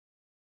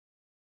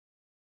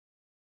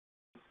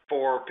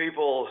For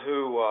people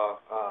who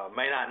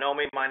may not know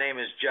me, my name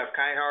is Jeff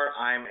Kinehart.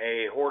 I'm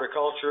a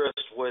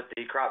horticulturist with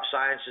the Crop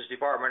Sciences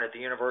Department at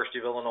the University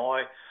of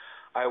Illinois.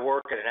 I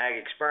work at an ag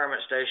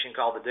experiment station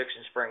called the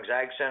Dixon Springs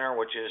Ag Center,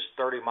 which is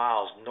 30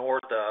 miles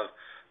north of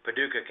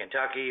Paducah,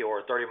 Kentucky,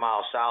 or 30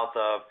 miles south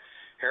of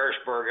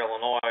Harrisburg,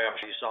 Illinois. I'm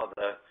sure you saw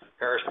the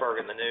Harrisburg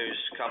in the news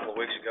a couple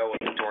of weeks ago with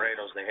the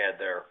tornadoes they had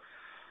there.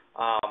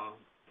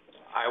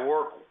 I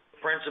work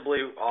principally,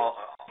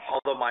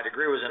 although my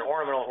degree was in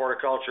ornamental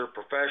horticulture,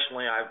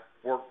 professionally I've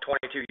worked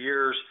 22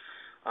 years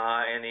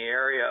in the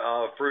area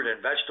of fruit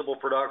and vegetable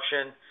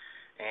production,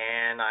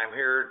 and I'm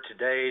here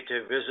today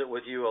to visit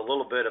with you a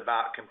little bit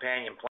about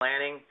companion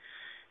planting.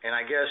 And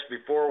I guess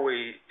before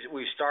we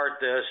start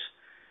this,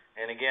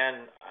 and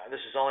again,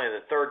 this is only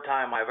the third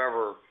time I've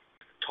ever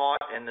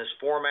taught in this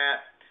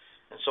format,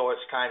 and so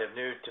it's kind of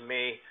new to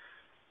me.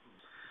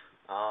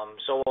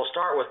 So we'll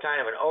start with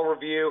kind of an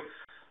overview.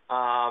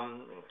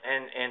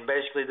 And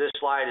basically this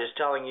slide is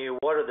telling you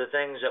what are the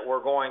things that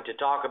we're going to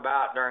talk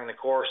about during the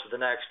course of the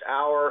next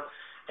hour,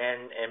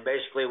 and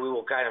basically we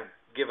will kind of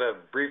give a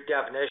brief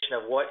definition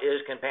of what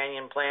is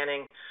companion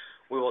planting.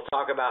 We will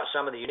talk about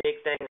some of the unique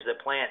things that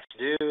plants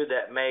do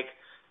that make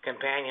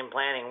companion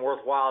planting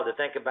worthwhile to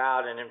think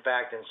about, and in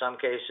fact in some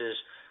cases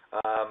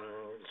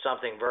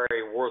something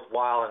very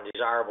worthwhile and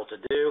desirable to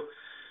do.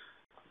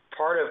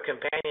 Part of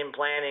companion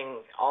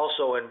planting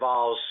also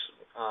involves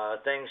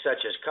things such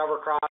as cover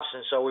crops,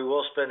 and so we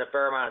will spend a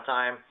fair amount of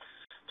time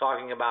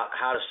talking about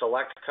how to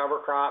select cover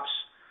crops.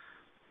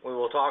 We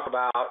will talk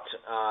about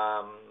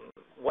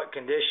what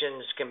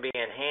conditions can be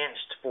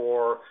enhanced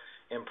for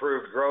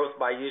improved growth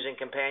by using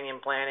companion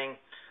planting,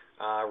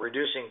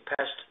 reducing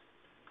pest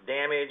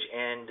damage,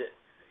 and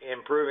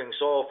improving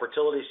soil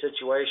fertility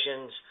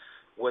situations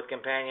with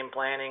companion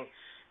planting.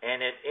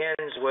 And it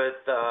ends with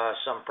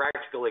some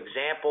practical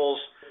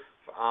examples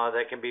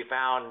that can be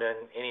found in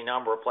any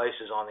number of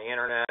places on the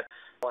internet,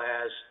 as well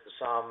as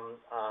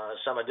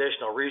some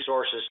additional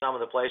resources, some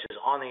of the places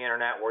on the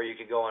internet where you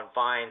could go and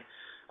find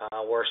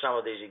where some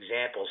of these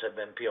examples have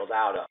been peeled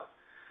out of.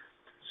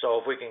 So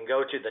if we can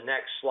go to the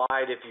next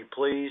slide, if you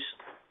please.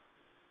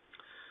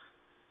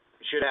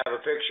 You should have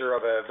a picture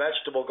of a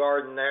vegetable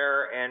garden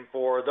there, and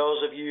for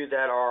those of you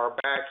that are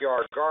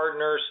backyard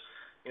gardeners,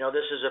 you know,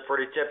 this is a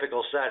pretty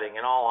typical setting.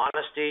 In all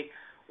honesty,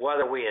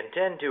 whether we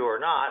intend to or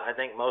not, I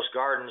think most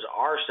gardens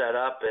are set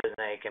up in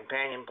a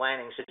companion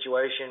planting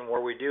situation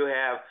where we do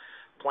have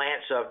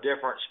plants of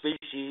different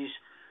species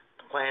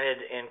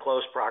planted in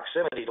close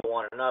proximity to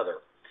one another.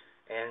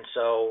 And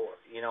so,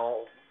 you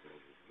know,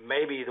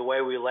 maybe the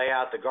way we lay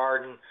out the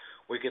garden,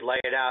 we could lay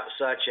it out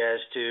such as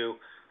to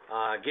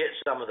get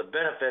some of the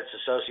benefits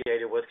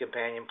associated with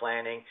companion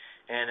planting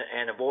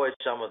and avoid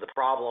some of the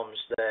problems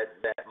that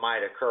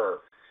might occur.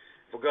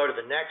 If we go to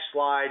the next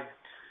slide,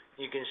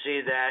 you can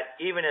see that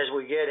even as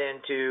we get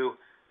into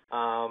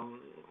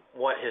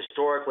what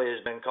historically has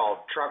been called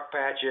truck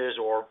patches,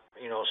 or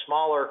you know,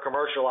 smaller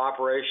commercial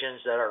operations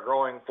that are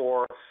growing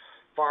for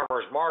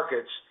farmers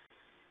markets,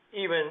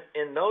 even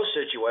in those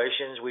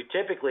situations we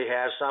typically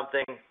have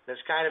something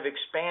that's kind of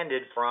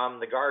expanded from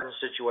the garden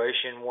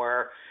situation,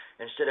 where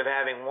instead of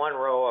having one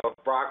row of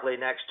broccoli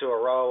next to a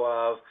row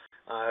of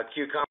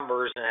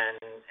cucumbers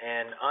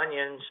and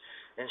onions,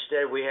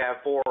 instead we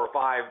have 4 or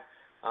 5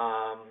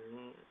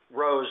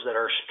 rows that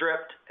are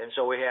stripped, and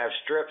so we have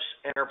strips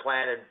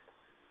interplanted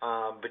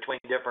between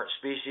different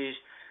species,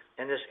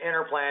 and this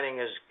interplanting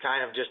is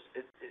kind of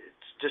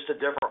it's just a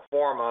different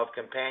form of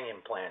companion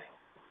planting.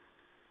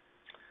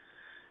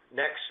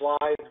 Next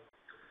slide.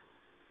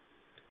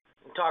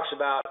 It talks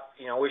about,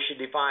 you know, we should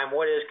define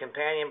what is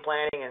companion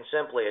planting, and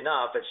simply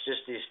enough, it's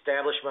just the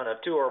establishment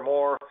of 2 or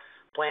more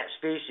plant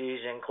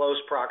species in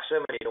close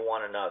proximity to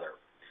one another.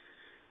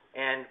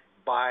 And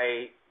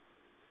by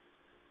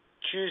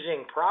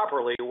choosing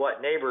properly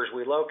what neighbors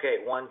we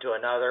locate one to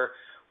another,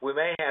 we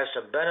may have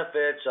some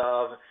benefits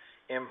of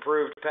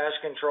improved pest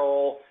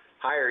control,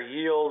 higher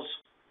yields.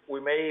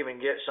 We may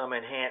even get some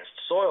enhanced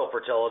soil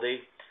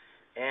fertility.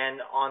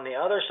 And on the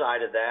other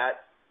side of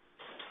that,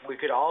 we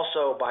could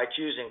also, by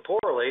choosing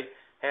poorly,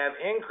 have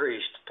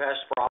increased pest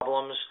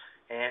problems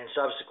and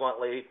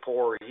subsequently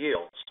poor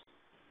yields.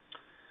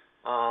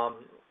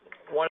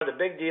 One of the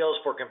big deals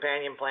for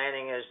companion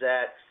planting is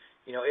that,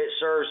 you know, it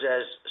serves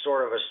as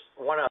sort of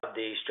one of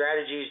the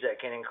strategies that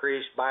can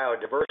increase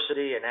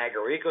biodiversity in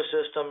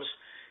agroecosystems,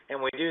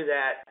 and we do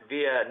that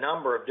via a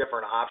number of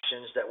different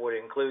options that would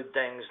include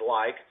things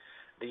like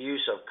the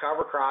use of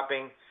cover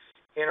cropping,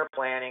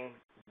 interplanting,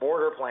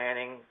 border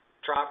planting,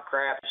 trap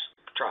crops.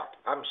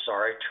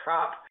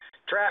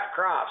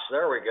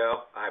 There we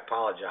go. I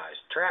apologize.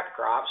 Trap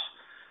crops,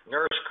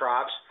 nurse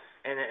crops,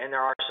 and there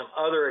are some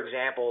other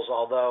examples,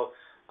 although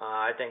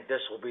I think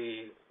this will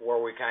be where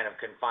we kind of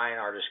confine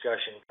our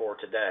discussion for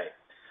today.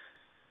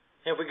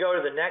 If we go to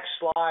the next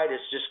slide,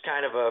 it's just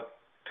kind of a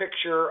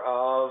picture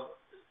of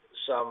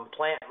some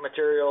plant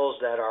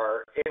materials that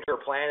are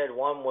interplanted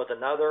one with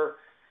another.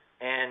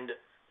 And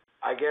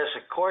I guess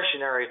a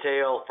cautionary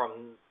tale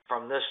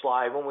from this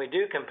slide: when we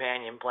do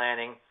companion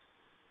planting,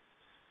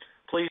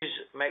 please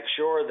make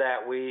sure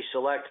that we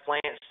select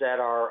plants that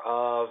are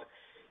of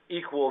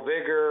equal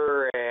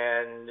vigor,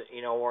 and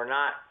we're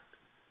not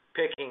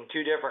picking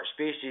two different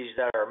species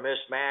that are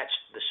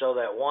mismatched so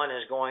that one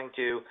is going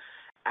to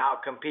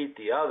outcompete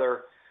the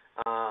other.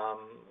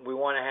 We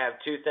want to have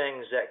two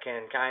things that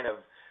can kind of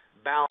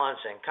balance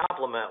and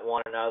complement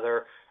one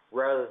another,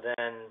 rather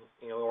than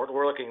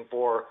we're looking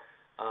for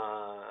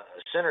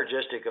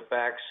synergistic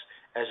effects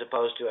as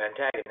opposed to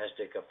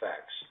antagonistic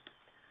effects.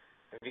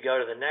 If you go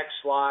to the next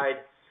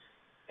slide,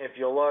 if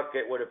you look,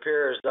 it would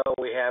appear as though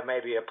we have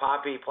maybe a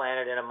poppy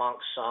planted in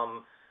amongst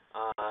some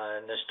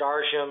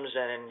nasturtiums,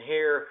 and in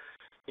here,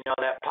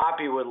 that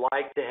poppy doesn't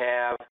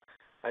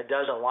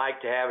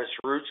like to have its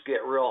roots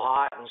get real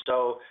hot, and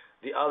so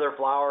the other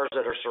flowers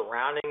that are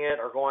surrounding it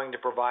are going to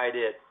provide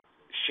it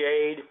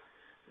shade.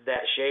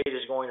 That shade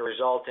is going to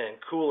result in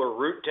cooler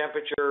root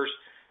temperatures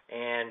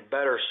and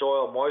better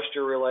soil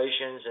moisture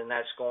relations, and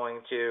that's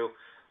going to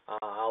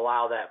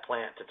allow that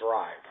plant to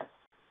thrive.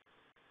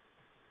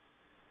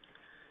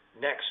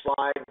 Next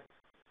slide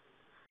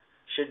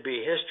should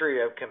be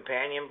history of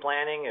companion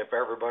planting. If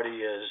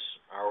everybody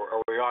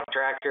are we on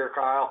track here,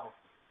 Kyle?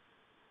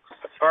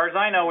 As far as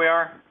I know, we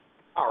are.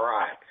 All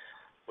right.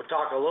 We'll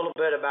talk a little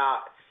bit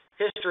about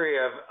history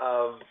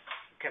of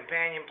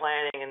companion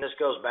planting, and this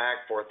goes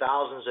back for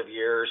thousands of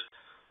years.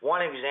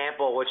 One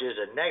example, which is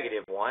a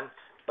negative one,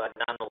 but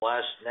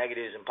nonetheless,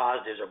 negatives and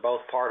positives are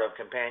both part of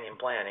companion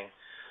planting.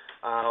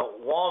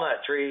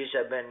 Walnut trees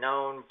have been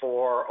known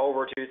for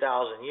over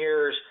 2,000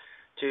 years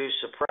to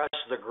suppress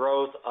the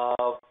growth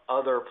of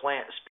other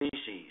plant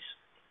species.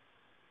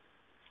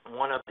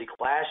 One of the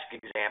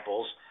classic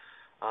examples,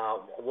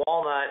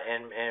 walnut,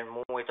 and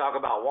when we talk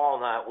about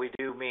walnut, we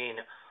do mean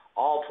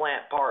all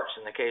plant parts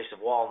in the case of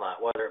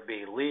walnut, whether it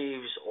be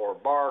leaves or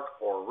bark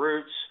or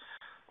roots.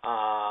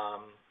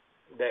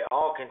 They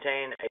all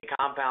contain a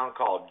compound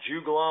called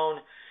juglone,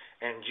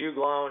 and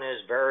juglone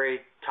is very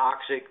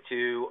toxic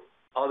to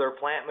other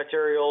plant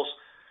materials.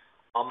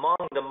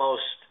 Among the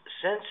most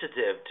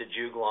sensitive to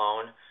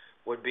juglone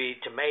would be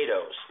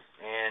tomatoes,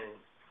 and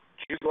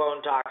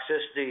juglone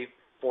toxicity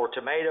for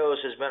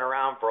tomatoes has been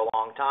around for a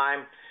long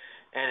time,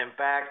 and in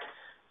fact,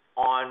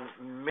 on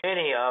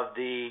many of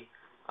the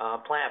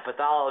plant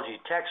pathology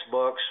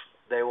textbooks,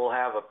 they will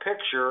have a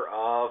picture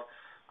of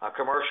a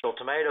commercial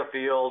tomato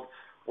field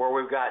where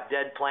we've got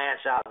dead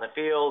plants out in the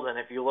field, and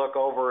if you look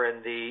over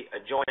in the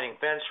adjoining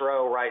fence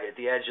row right at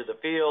the edge of the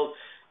field,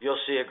 you'll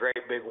see a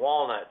great big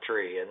walnut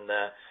tree, and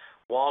the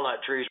walnut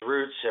tree's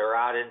roots are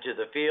out into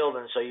the field,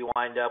 and so you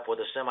wind up with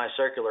a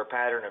semicircular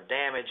pattern of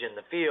damage in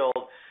the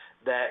field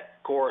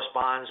that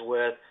corresponds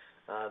with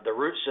the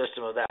root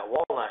system of that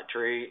walnut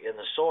tree in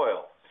the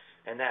soil.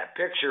 And that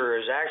picture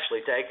is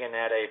actually taken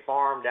at a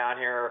farm down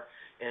here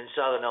in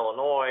southern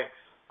Illinois,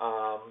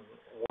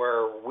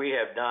 where we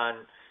have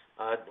done,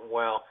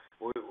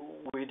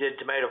 we did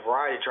tomato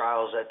variety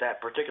trials at that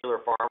particular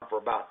farm for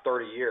about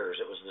 30 years.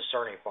 It was the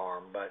Cerny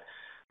farm, but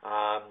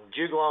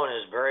juglone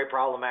is very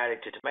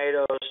problematic to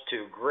tomatoes,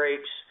 to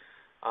grapes,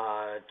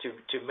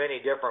 to many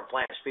different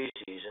plant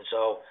species. And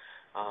so,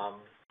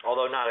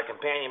 although not a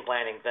companion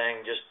planting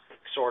thing, just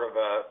sort of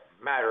a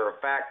matter of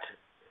fact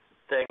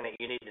thing that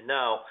you need to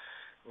know,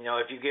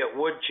 if you get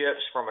wood chips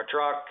from a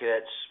truck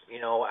that's,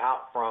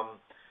 out from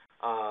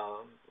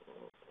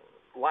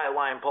light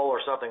line pole or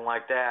something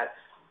like that,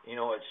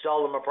 it's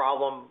seldom a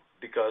problem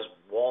because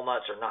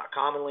walnuts are not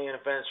commonly in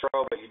a fence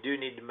row, but you do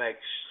need to make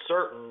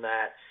certain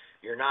that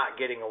you're not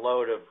getting a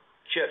load of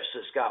chips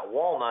that's got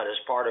walnut as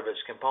part of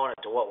its component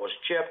to what was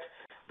chipped,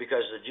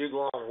 because the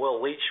juglone will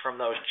leach from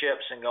those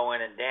chips and go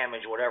in and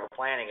damage whatever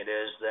planting it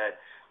is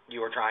that you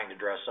were trying to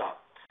dress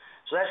up.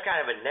 So that's kind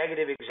of a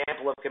negative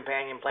example of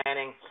companion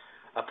planting.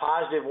 A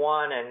positive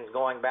one, and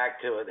going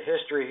back to the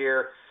history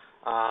here,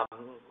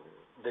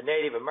 the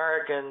Native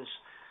Americans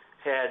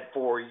had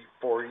for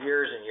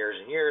years and years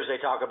and years, they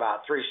talk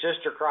about three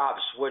sister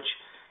crops, which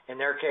in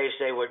their case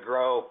they would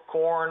grow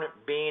corn,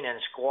 bean,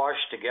 and squash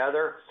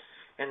together.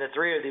 And the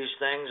three of these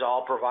things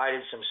all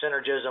provided some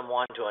synergism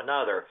one to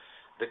another.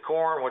 The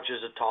corn, which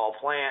is a tall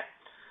plant,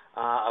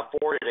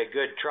 afforded a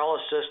good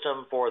trellis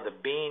system for the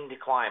bean to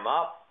climb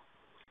up.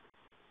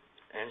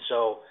 And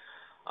so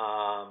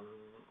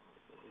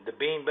the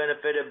bean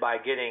benefited by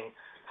getting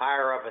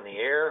higher up in the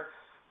air.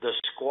 The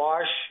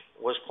squash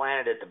was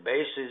planted at the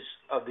bases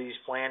of these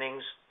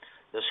plantings.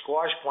 The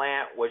squash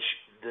plant, which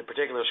the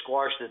particular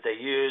squash that they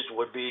used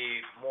would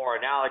be more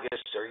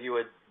analogous, or you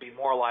would be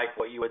more like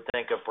what you would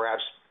think of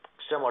perhaps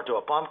similar to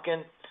a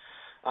pumpkin.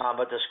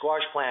 But the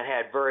squash plant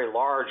had very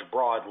large,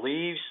 broad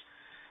leaves,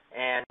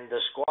 and the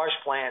squash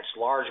plant's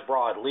large,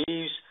 broad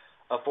leaves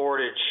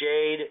afforded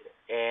shade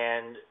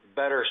and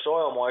better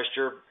soil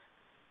moisture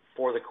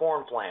for the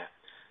corn plant.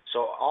 So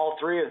all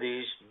three of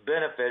these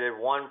benefited,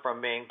 one from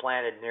being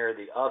planted near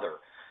the other,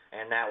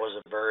 and that was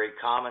a very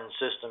common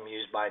system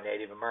used by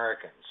Native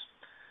Americans.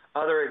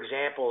 Other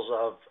examples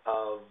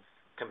of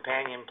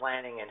companion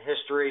planting in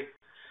history: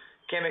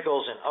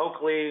 chemicals in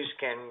oak leaves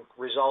can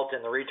result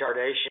in the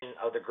retardation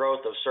of the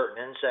growth of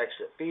certain insects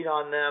that feed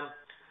on them.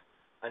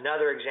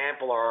 Another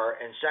example are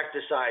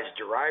insecticides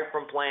derived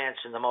from plants,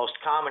 and the most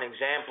common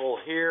example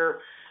here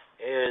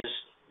is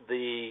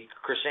the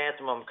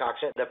chrysanthemum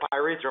the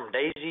pyrethrum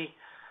daisy.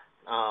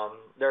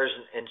 There's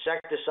an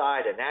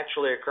insecticide, a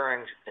naturally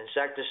occurring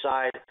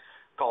insecticide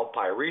called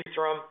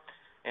pyrethrum,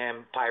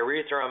 and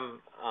pyrethrum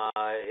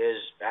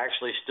is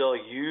actually still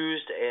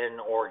used in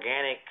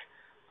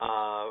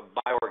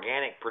by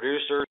organic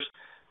producers.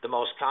 The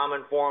most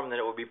common form that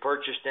it would be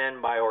purchased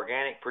in by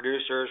organic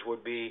producers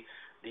would be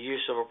the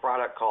use of a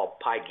product called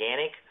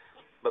Pyganic.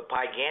 But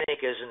Pyganic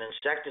is an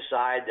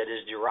insecticide that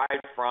is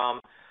derived from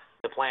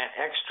the plant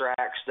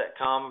extracts that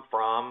come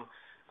from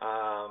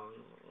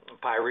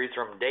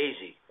pyrethrum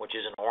daisy, which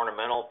is an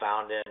ornamental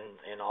found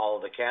in all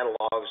of the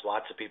catalogs.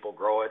 Lots of people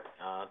grow it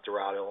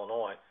throughout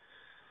Illinois.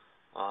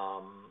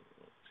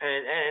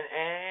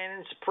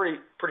 And it's a pretty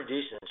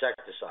decent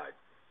insecticide.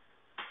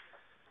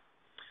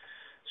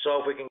 So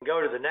if we can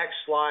go to the next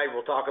slide,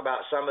 we'll talk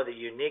about some of the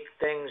unique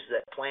things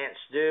that plants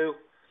do.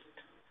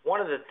 One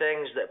of the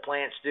things that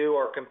plants do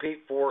are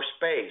compete for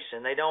space,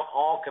 and they don't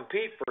all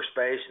compete for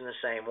space in the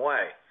same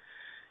way.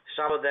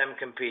 Some of them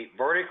compete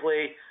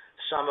vertically,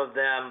 some of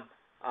them,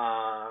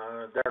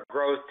 their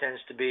growth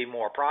tends to be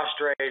more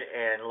prostrate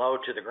and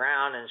low to the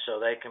ground, and so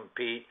they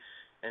compete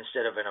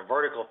instead of in a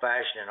vertical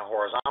fashion, in a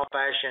horizontal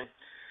fashion.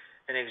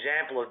 An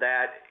example of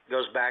that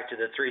goes back to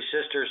the three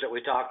sisters that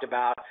we talked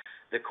about.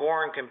 The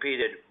corn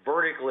competed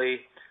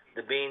vertically.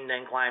 The bean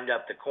then climbed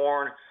up the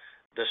corn.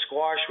 The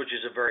squash, which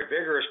is a very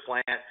vigorous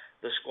plant,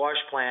 the squash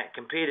plant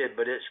competed,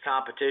 but its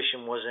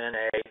competition was in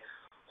a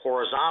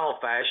horizontal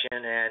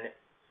fashion, and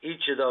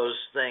each of those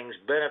things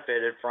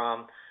benefited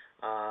from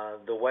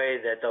the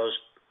way that those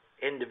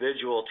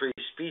individual three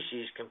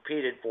species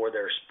competed for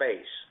their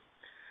space.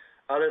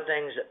 Other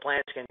things that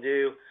plants can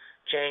do: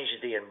 change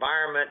the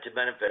environment to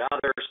benefit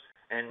others,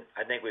 and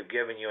I think we've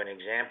given you an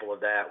example of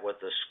that with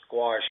the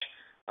squash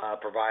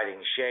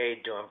providing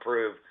shade to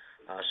improve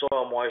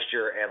soil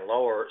moisture and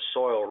lower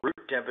soil root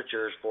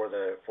temperatures for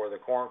the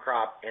corn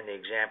crop in the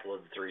example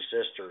of the three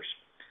sisters.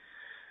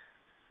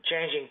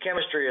 Changing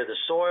chemistry of the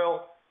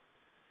soil.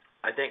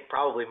 I think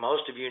probably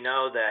most of you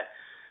know that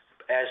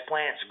as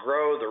plants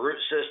grow, the root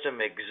system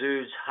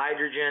exudes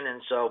hydrogen,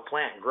 and so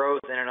plant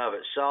growth in and of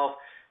itself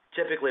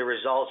typically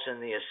results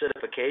in the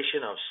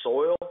acidification of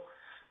soil,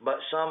 but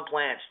some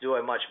plants do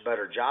a much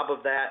better job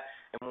of that.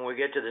 And when we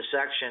get to the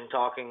section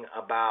talking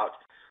about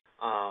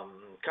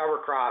cover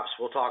crops,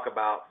 we'll talk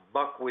about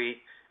buckwheat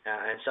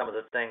and some of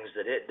the things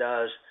that it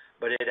does,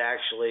 but it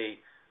actually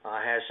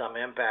has some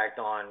impact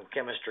on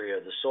chemistry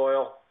of the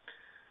soil.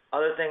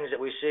 Other things that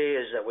we see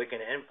is that we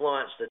can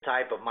influence the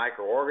type of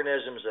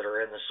microorganisms that are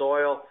in the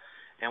soil,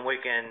 and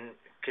we can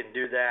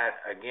do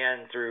that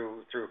again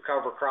through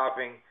cover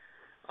cropping.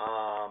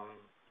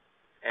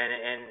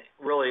 And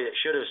really it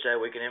should have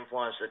said we can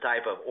influence the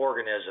type of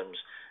organisms,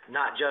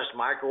 not just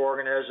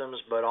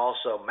microorganisms, but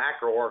also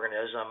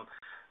macroorganism.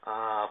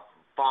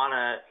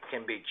 Fauna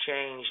can be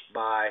changed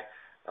by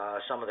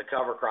some of the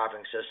cover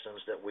cropping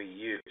systems that we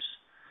use.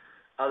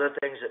 Other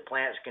things that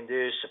plants can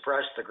do: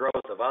 suppress the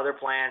growth of other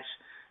plants.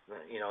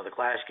 The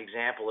classic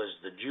example is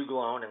the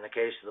juglone in the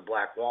case of the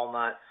black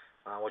walnut,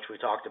 which we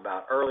talked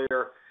about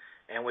earlier.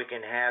 And we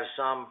can have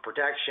some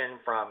protection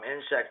from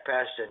insect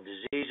pests and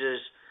diseases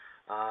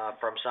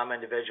from some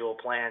individual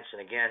plants.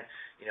 And again,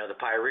 the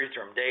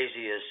pyrethrum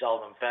daisy is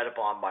seldom fed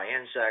upon by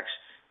insects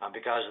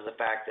because of the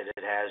fact that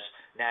it has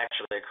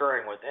naturally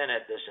occurring within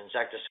it this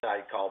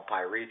insecticide called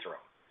pyrethrum.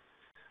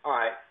 All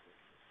right.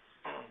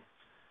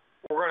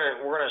 We're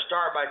gonna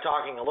start by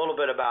talking a little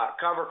bit about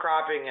cover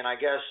cropping, and I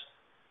guess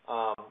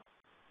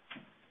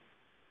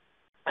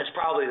that's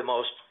probably the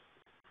most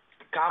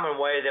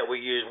common way that we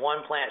use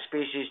one plant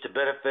species to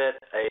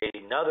benefit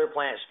another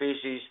plant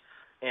species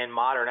in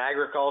modern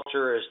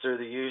agriculture is through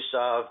the use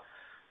of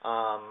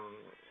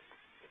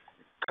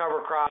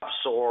cover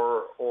crops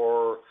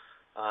or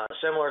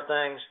similar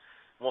things.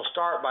 We'll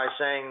start by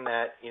saying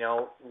that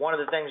one of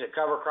the things that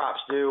cover crops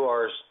do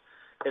is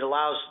it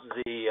allows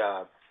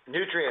the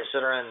nutrients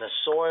that are in the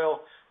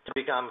soil to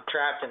become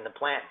trapped in the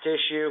plant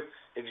tissue.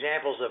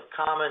 Examples of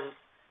common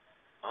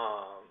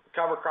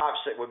cover crops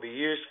that would be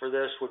used for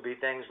this would be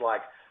things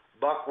like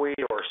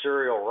buckwheat or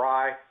cereal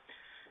rye.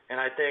 And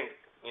I think,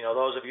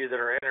 those of you that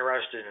are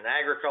interested in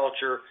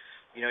agriculture,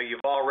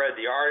 you've all read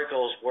the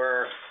articles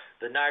where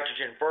the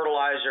nitrogen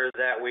fertilizer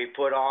that we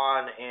put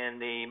on in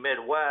the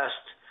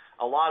Midwest,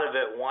 a lot of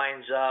it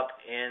winds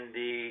up in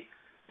the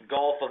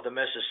Gulf of the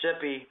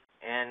Mississippi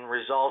and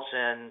results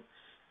in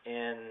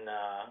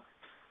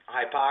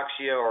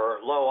hypoxia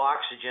or low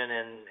oxygen,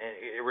 and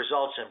it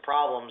results in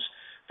problems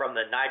from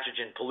the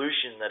nitrogen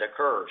pollution that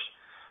occurs.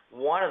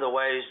 One of the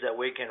ways that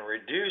we can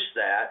reduce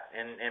that,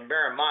 and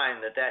bear in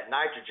mind that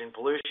nitrogen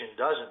pollution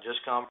doesn't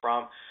just come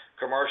from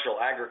commercial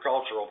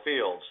agricultural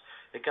fields.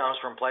 It comes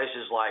from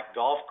places like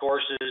golf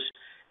courses,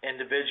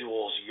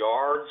 individuals'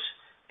 yards,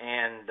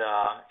 and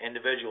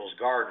individuals'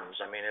 gardens.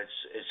 I mean,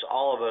 it's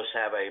all of us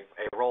have a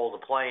role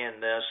to play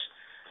in this.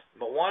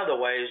 But one of the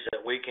ways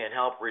that we can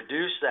help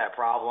reduce that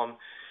problem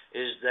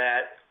is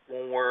that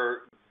when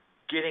we're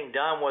getting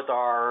done with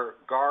our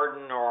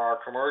garden or our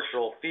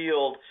commercial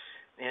field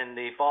in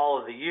the fall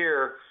of the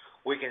year,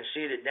 we can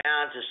seed it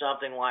down to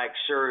something like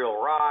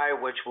cereal rye,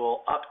 which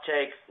will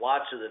uptake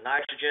lots of the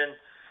nitrogen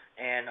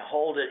and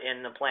hold it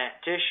in the plant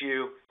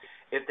tissue.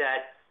 If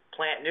that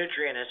plant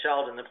nutrient is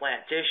held in the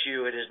plant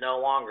tissue, it is no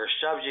longer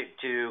subject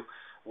to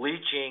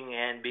leaching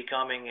and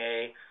becoming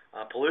a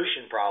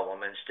pollution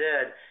problem.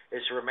 Instead,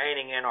 it's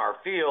remaining in our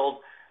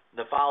field.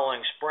 The following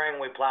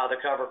spring, we plow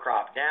the cover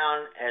crop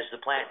down. As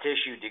the plant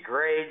tissue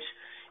degrades,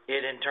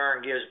 it in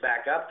turn gives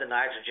back up the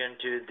nitrogen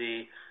to the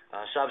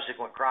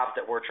subsequent crop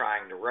that we're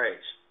trying to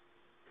raise.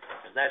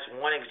 And that's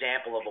one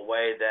example of a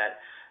way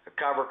that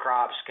cover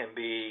crops can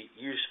be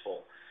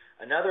useful.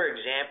 Another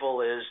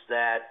example is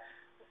that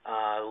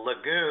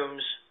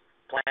legumes,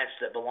 plants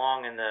that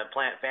belong in the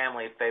plant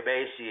family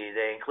Fabaceae,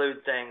 they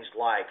include things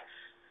like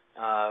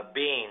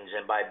beans,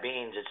 and by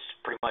beans it's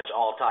pretty much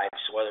all types,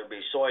 whether it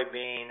be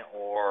soybean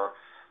or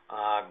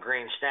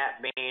green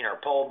snap bean or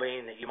pole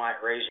bean that you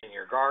might raise in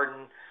your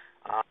garden.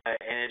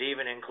 And it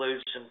even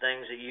includes some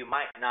things that you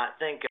might not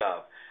think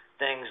of,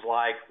 things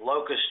like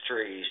locust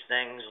trees,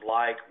 things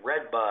like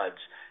red buds.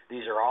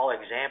 These are all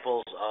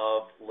examples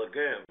of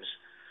legumes.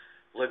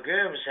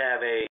 Legumes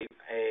have a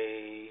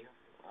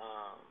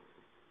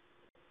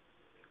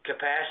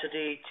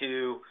capacity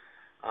to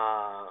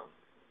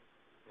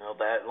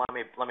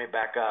let me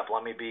back up.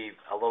 Let me be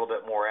a little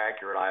bit more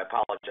accurate. I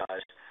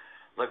apologize.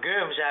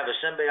 Legumes have a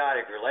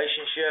symbiotic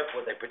relationship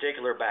with a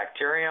particular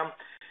bacterium,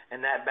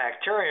 and that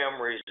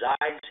bacterium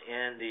resides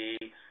in the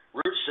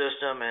root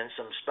system and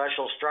some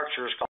special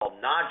structures called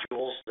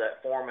nodules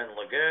that form in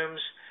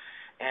legumes,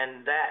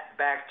 and that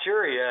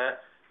bacteria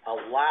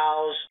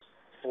allows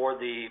for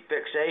the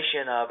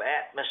fixation of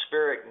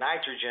atmospheric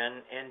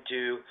nitrogen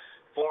into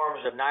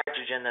forms of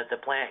nitrogen that the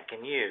plant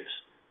can use.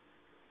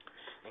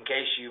 In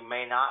case you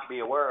may not be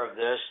aware of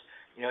this,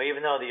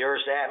 even though the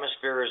Earth's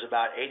atmosphere is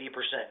about 80%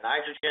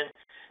 nitrogen,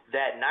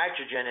 that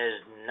nitrogen is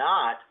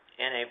not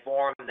in a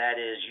form that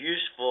is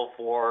useful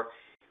for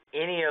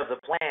any of the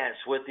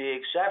plants with the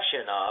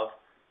exception of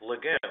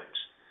legumes.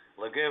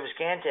 Legumes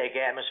can take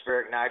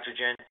atmospheric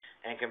nitrogen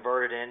and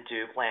convert it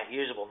into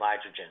plant-usable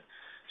nitrogen.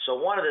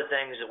 So one of the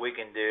things that we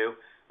can do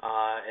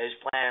is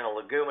plant a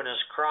leguminous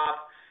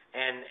crop,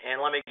 and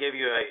let me give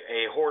you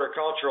a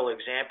horticultural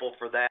example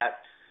for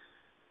that.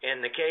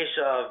 In the case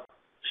of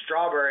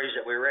strawberries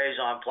that we raise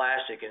on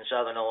plastic in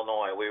southern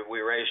Illinois, we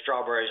raise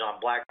strawberries on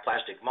black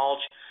plastic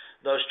mulch.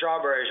 Those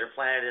strawberries are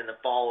planted in the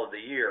fall of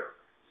the year.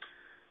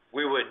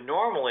 We would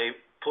normally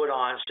put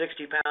on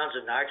 60 pounds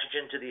of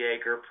nitrogen to the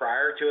acre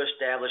prior to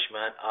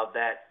establishment of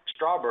that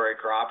strawberry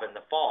crop in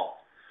the fall.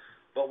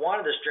 But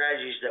one of the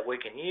strategies that we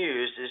can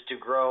use is to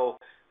grow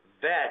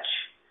vetch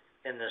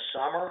in the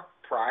summer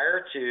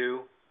prior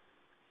to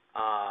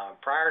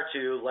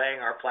laying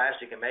our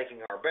plastic and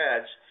making our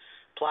beds,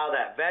 plow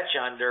that vetch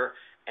under,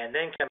 and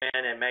then come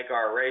in and make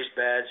our raised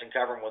beds and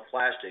cover them with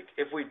plastic.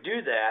 If we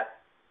do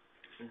that,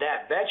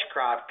 that vetch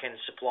crop can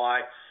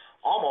supply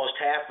almost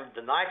half of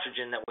the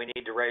nitrogen that we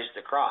need to raise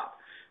the crop.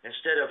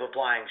 Instead of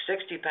applying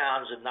 60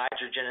 pounds of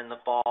nitrogen in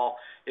the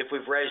fall, if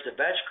we've raised a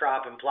vetch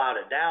crop and plowed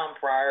it down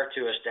prior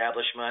to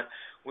establishment,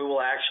 we will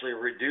actually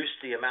reduce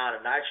the amount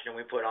of nitrogen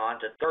we put on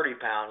to 30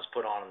 pounds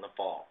put on in the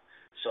fall.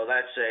 So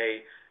that's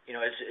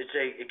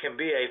it can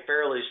be a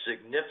fairly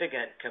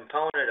significant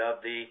component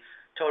of the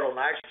total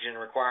nitrogen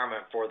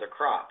requirement for the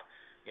crop.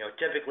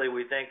 Typically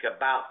we think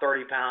about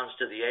 30 pounds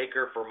to the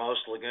acre for most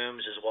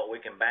legumes is what we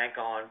can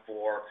bank on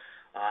for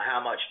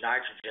how much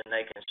nitrogen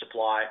they can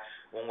supply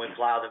when we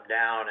plow them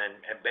down and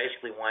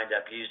basically wind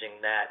up using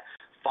that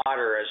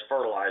fodder as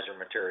fertilizer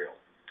material.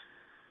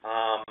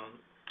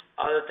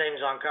 Other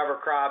things on cover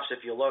crops,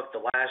 if you look,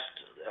 the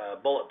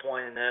last bullet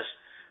point in this,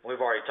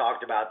 we've already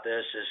talked about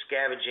this, is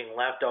scavenging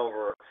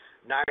leftover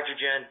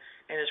nitrogen.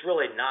 And it's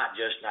really not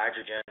just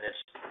nitrogen,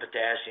 it's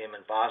potassium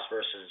and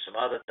phosphorus and some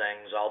other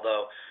things,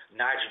 although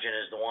nitrogen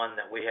is the one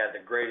that we have the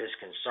greatest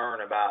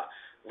concern about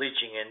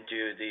leaching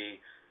into the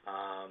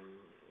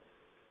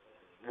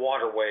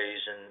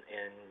waterways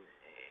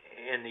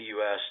in the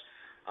U.S.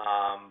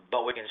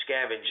 But we can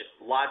scavenge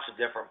lots of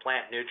different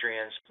plant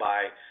nutrients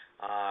by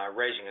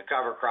raising a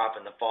cover crop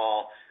in the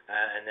fall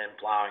and then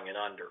plowing it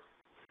under.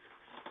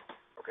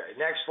 Okay,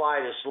 next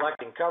slide is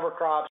selecting cover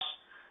crops.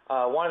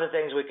 One of the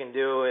things we can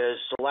do is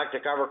select a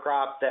cover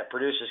crop that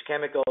produces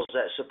chemicals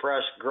that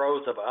suppress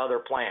growth of other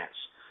plants.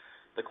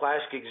 The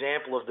classic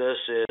example of this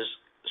is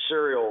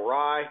cereal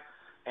rye,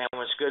 and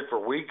it's good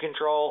for weed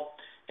control.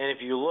 And if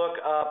you look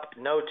up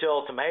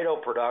no-till tomato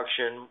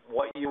production,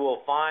 what you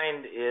will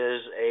find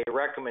is a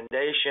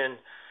recommendation,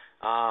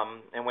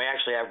 and we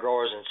actually have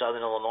growers in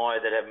southern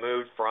Illinois that have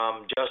moved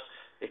from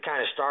it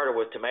kind of started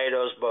with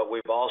tomatoes, but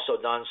we've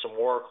also done some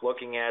work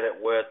looking at it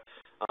with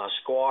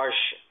squash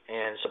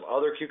and some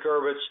other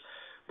cucurbits.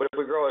 But if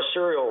we grow a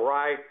cereal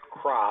rye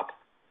crop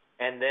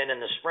and then in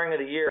the spring of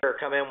the year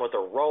come in with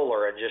a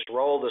roller and just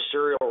roll the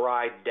cereal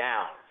rye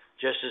down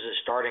just as it's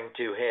starting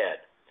to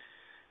head,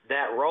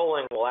 that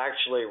rolling will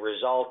actually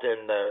result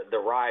in the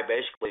rye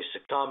basically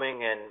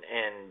succumbing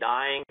and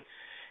dying.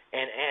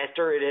 and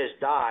after it has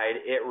died,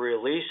 it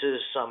releases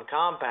some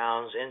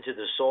compounds into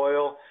the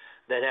soil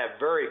that have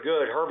very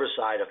good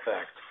herbicide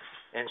effect.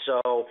 And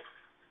so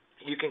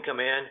you can come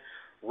in,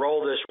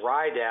 roll this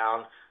rye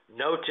down,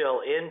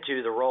 no-till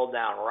into the rolled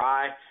down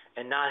rye,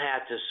 and not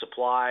have to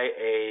supply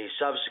a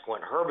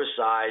subsequent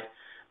herbicide,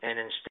 and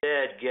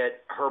instead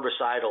get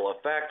herbicidal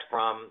effect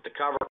from the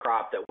cover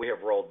crop that we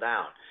have rolled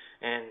down.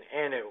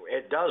 And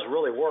it does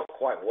really work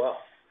quite well.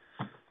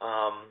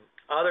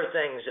 Other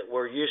things that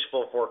were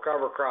useful for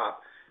cover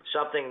crop,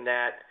 something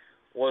that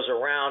was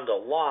around a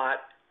lot,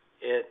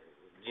 the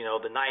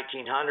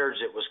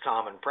 1900s, it was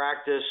common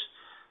practice.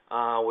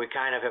 We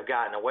kind of have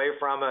gotten away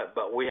from it,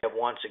 but we have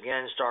once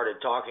again started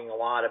talking a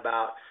lot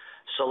about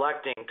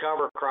selecting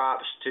cover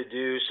crops to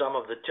do some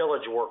of the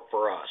tillage work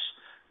for us.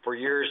 For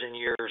years and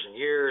years and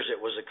years, it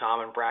was a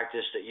common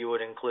practice that you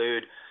would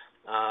include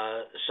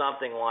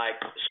something like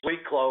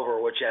sweet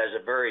clover, which has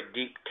a very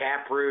deep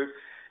taproot,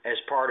 as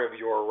part of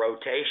your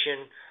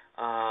rotation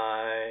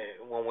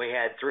when we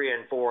had 3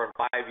 and 4 and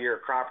 5 year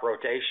crop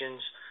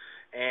rotations.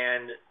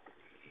 And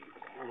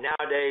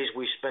nowadays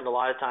we spend a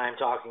lot of time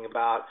talking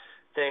about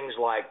things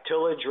like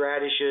tillage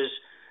radishes.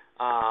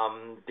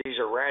 These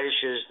are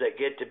radishes that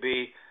get to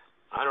be,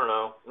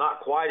 not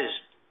quite as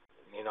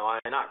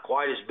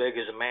big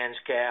as a man's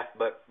calf,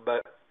 but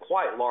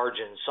quite large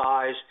in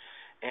size,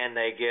 and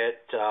they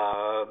get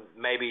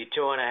maybe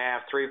 2.5,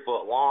 3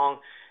 foot long.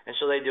 And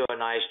so they do a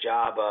nice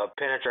job of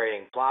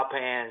penetrating plow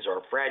pans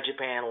or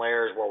fragipan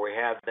layers where we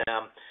have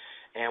them.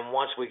 And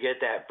once we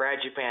get that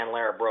fragipan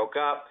layer broke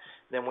up,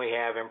 then we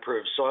have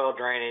improved soil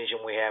drainage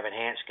and we have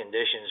enhanced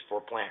conditions for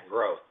plant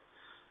growth.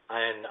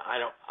 And I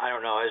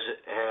don't know,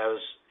 has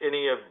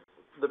any of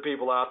the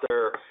people out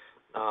there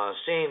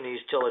seen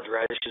these tillage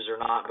radishes or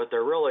not? But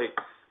they're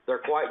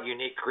quite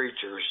unique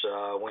creatures.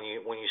 When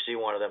you see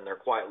one of them, they're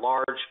quite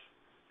large.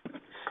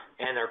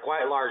 And their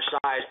quite large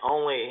size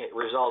only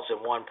results in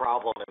one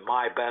problem in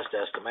my best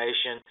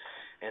estimation,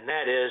 and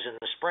that is in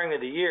the spring of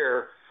the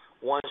year,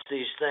 once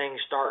these things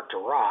start to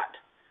rot,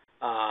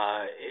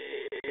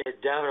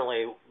 it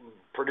definitely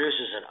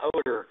produces an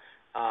odor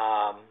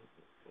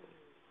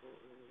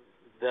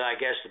that I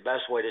guess the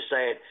best way to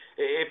say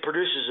it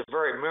produces a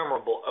very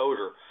memorable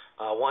odor.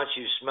 Once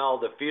you smell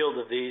the field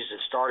of these,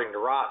 it's starting to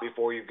rot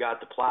before you've got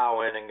the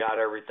plow in and got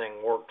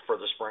everything worked for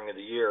the spring of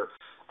the year.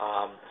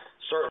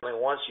 Certainly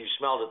once you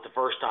smelled it the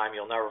first time,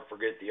 you'll never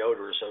forget the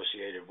odor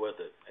associated with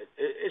it.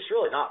 It's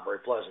really not very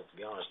pleasant, to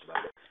be honest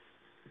about it.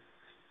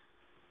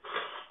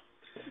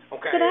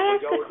 Okay. Could I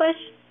ask a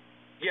question?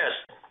 Yes.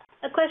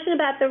 A question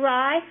about the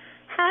rye.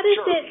 How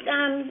does it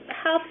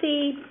help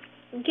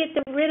get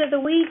rid of the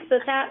weeds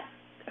without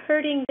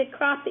hurting the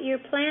crop that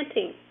you're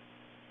planting?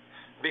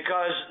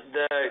 Because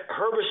the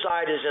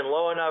herbicide is in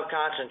low enough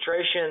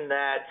concentration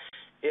that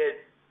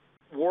it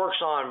works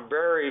on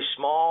very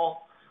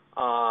small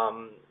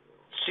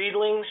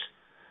seedlings,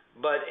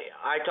 but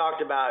I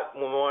talked about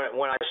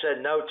when I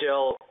said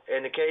no-till,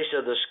 in the case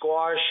of the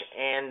squash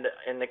and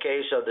in the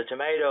case of the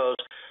tomatoes,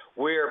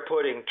 we are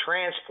putting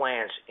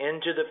transplants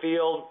into the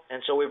field,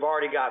 and so we've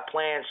already got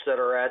plants that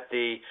are at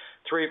the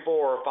 3, 4,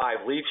 or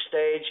 5 leaf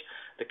stage.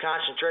 The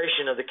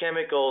concentration of the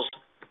chemicals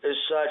is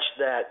such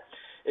that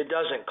it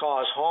doesn't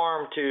cause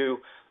harm to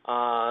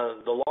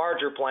the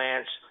larger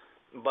plants,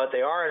 but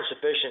they are in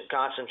sufficient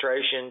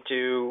concentration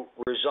to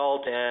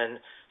result in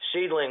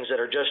seedlings that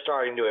are just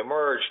starting to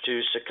emerge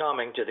to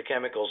succumbing to the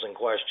chemicals in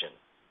question.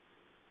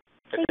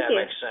 If that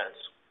makes sense.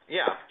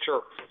 Yeah,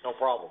 sure. No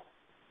problem.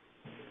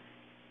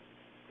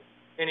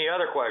 Any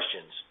other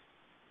questions?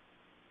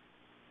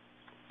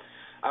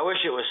 I wish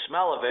it was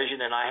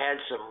smell-o-vision and I had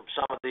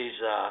some of these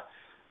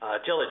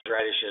tillage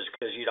radishes,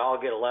 because you'd all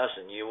get a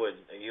lesson. You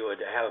would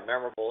have a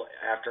memorable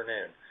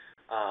afternoon.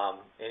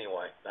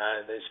 Anyway,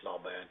 they smell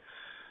bad.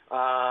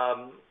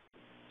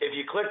 If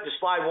you click the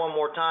slide one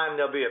more time,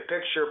 there'll be a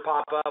picture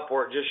pop up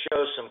where it just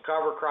shows some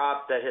cover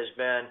crop that has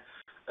been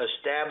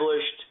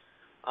established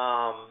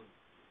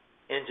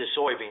into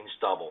soybean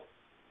stubble.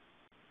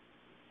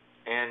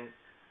 And,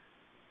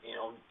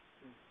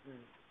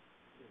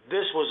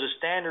 this was a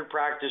standard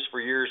practice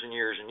for years and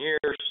years and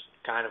years.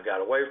 Kind of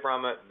got away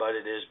from it, but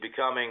it is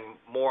becoming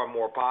more and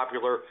more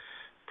popular,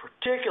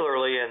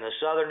 particularly in the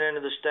southern end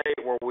of the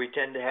state where we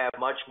tend to have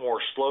much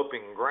more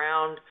sloping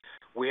ground.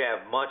 We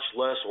have much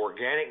less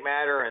organic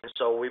matter, and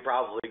so we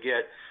probably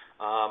get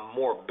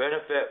more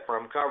benefit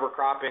from cover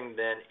cropping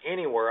than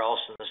anywhere else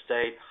in the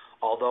state,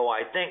 although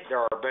I think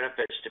there are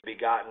benefits to be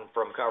gotten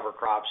from cover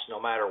crops no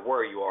matter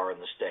where you are in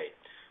the state.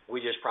 We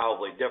just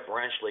probably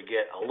differentially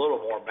get a little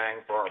more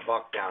bang for our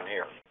buck down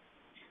here.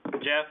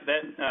 Jeff,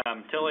 that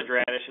tillage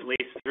radish, at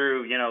least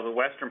through the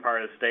western part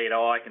of the state,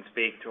 all I can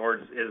speak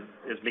towards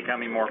is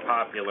becoming more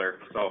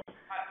popular. So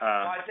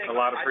a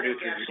lot of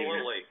producers are doing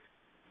it.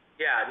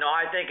 Yeah, no,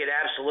 I think it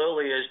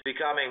absolutely is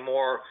becoming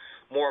more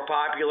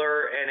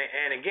popular.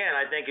 And again,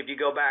 I think if you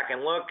go back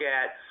and look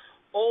at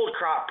old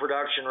crop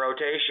production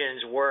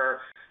rotations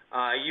where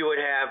you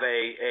would have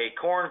a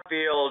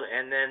cornfield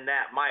and then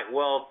that might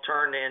well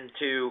turn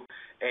into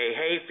a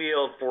hay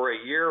field for a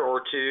year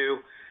or two,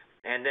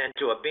 and then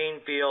to a bean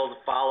field,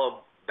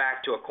 followed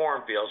back to a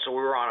cornfield. So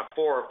we were on a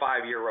 4 or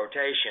 5 year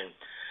rotation.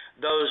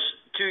 Those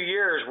 2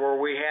 years where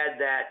we had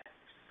that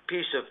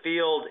piece of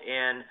field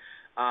in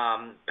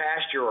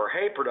pasture or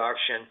hay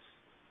production,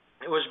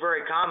 it was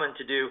very common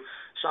to do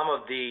some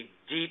of the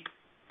deep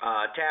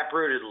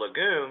tap-rooted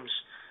legumes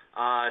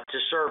to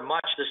serve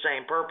much the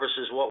same purpose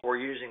as what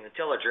we're using the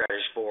tillage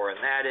radish for, and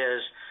that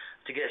is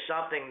to get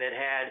something that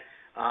had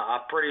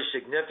a pretty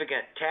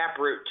significant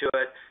taproot to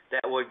it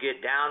that would get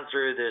down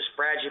through this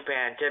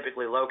fragipan,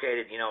 typically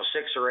located,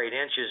 6 or 8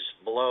 inches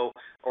below,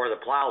 or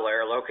the plow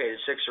layer located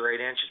 6 or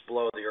 8 inches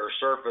below the earth's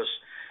surface.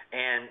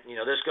 And,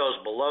 this goes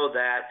below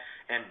that,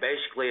 and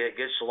basically it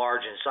gets so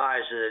large in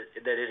size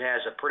that it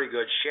has a pretty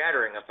good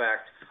shattering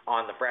effect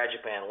on the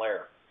fragipan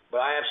layer.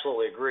 But I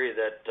absolutely agree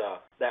that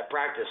that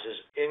practice is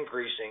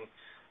increasing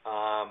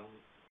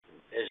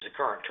is the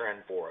current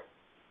trend for it.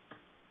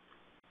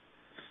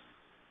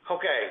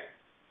 Okay,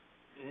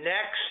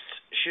 next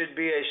should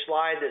be a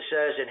slide that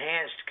says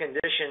enhanced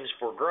conditions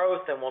for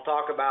growth, and we'll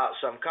talk about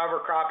some cover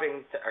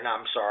cropping,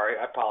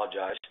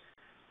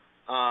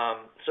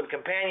 some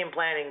companion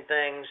planting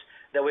things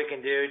that we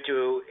can do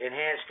to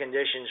enhance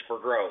conditions for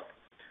growth.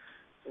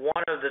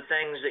 One of the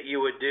things that you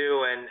would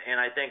do, and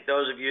I think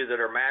those of you that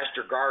are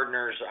master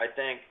gardeners, I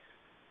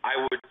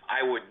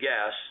would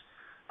guess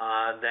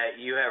that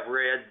you have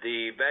read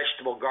the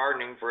Vegetable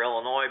Gardening for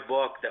Illinois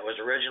book that was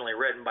originally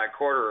written by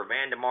Corder or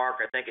Vandemark.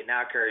 I think it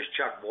now carries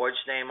Chuck Boyd's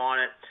name on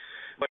it.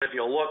 But if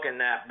you'll look in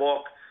that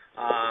book,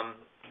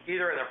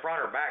 either in the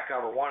front or back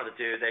cover, one of the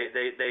two,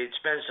 they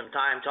spend some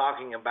time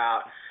talking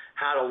about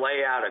how to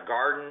lay out a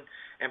garden.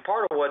 And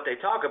part of what they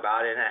talk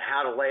about in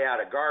how to lay out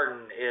a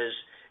garden is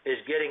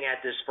getting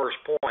at this first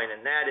point,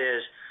 and that is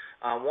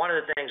one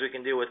of the things we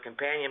can do with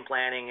companion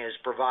planting is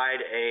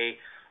provide a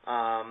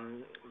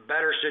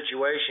better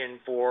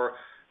situation for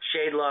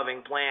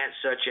shade-loving plants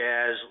such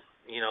as,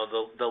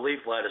 the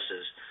leaf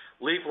lettuces.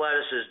 Leaf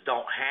lettuces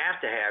don't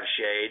have to have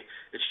shade.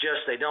 It's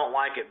just they don't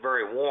like it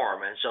very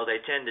warm, and so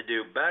they tend to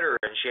do better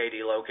in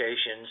shady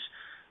locations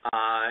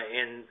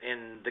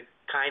in the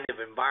kind of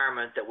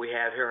environment that we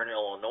have here in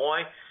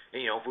Illinois.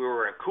 If we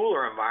were in a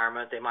cooler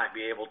environment, they might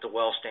be able to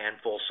well stand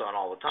full sun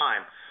all the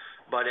time.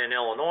 But in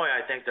Illinois,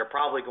 I think they're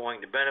probably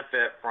going to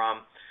benefit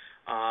from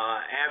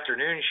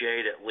afternoon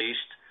shade at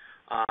least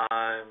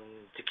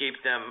to keep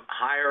them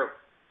higher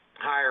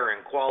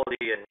in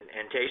quality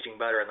and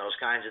tasting better and those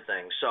kinds of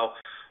things. So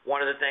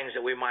one of the things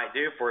that we might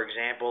do, for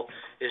example,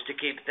 is to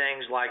keep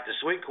things like the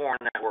sweet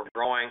corn that we're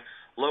growing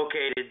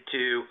located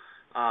to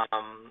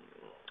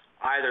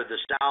either the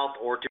south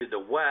or to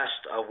the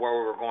west of where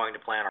we were going to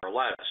plant our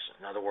lettuce.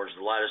 In other words,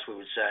 the lettuce we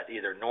would set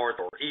either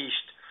north or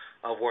east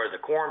of where the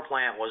corn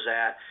plant was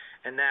at,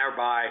 and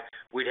thereby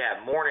we'd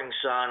have morning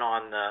sun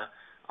on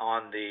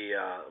the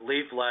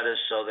leaf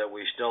lettuce so that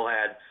we still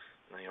had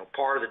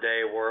part of the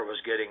day where it was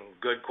getting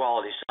good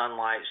quality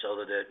sunlight so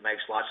that it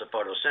makes lots of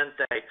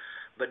photosynthate,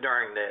 but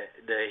during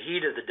the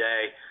heat of the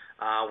day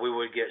we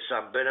would get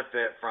some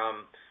benefit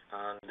from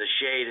the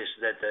shade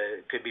that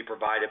could be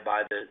provided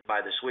by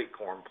the sweet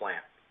corn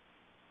plant.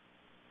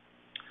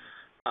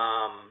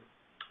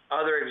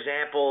 Other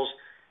examples,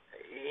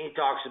 he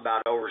talks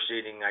about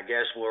overseeding. I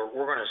guess we're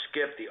going to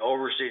skip the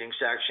overseeding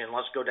section.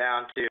 Let's go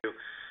down to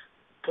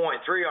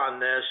point 3 on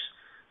this,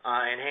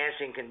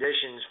 enhancing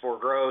conditions for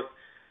growth.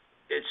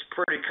 It's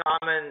pretty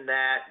common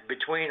that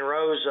between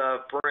rows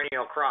of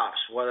perennial crops,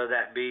 whether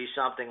that be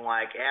something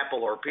like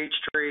apple or peach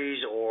trees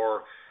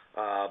or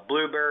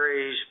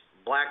blueberries,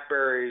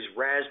 blackberries,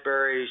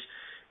 raspberries,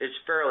 it's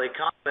fairly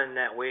common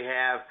that we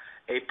have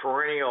a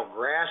perennial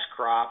grass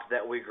crop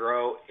that we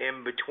grow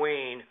in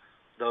between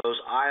those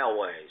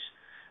aisleways.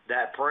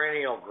 That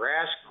perennial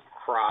grass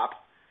crop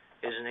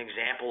is an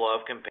example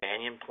of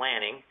companion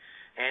planting,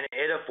 and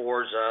it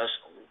affords us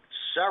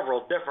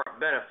several different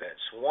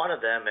benefits. One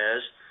of them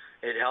is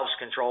it helps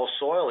control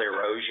soil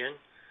erosion,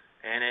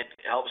 and it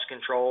helps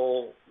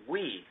control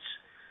weeds.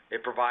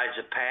 It provides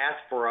a path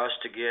for us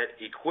to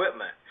get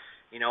equipment.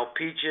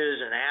 Peaches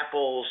and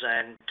apples,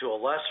 and to a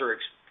lesser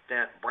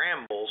extent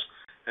brambles,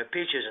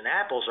 peaches and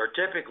apples are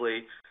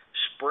typically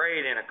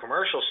sprayed in a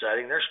commercial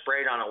setting. They're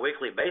sprayed on a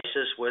weekly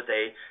basis with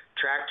a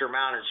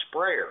tractor-mounted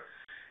sprayer.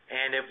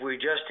 And if we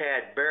just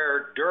had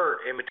bare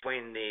dirt in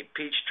between the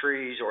peach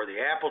trees or the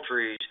apple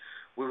trees,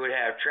 we would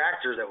have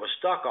tractors that was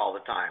stuck all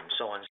the time.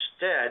 So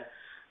instead,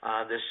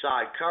 the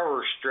side cover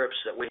strips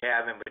that we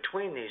have in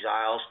between these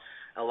aisles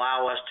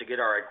allow us to get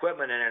our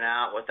equipment in and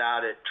out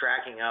without it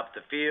tracking up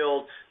the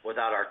field,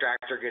 without our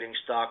tractor getting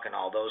stuck, and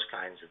all those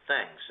kinds of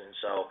things. And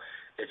so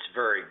it's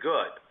very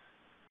good.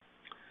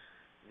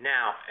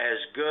 Now, as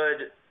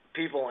good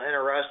people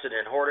interested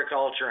in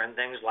horticulture and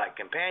things like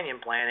companion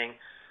planting,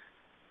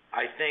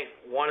 I think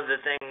one of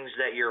the things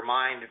that your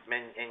mind,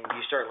 and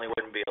you certainly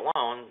wouldn't be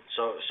alone,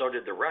 so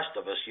did the rest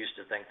of us used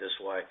to think this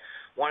way.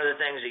 One of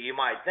the things that you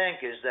might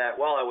think is that,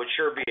 well, it would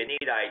sure be a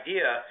neat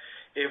idea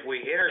if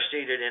we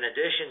interseeded, in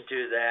addition to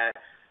that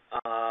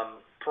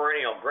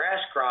perennial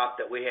grass crop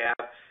that we have,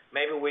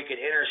 maybe we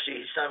could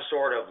interseed some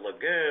sort of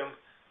legume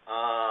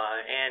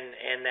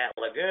and that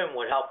legume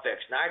would help fix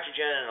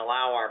nitrogen and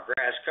allow our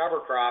grass cover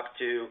crop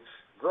to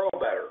grow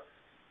better.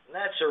 And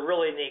that's a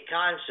really neat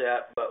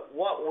concept, but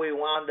what we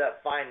wound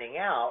up finding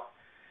out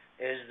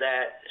is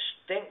that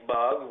stink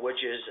bug,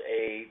 which is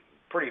a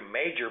pretty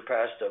major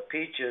pest of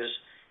peaches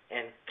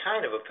and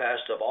kind of a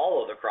pest of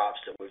all of the crops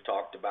that we've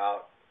talked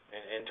about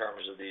in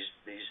terms of these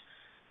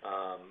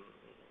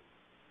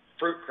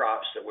fruit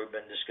crops that we've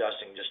been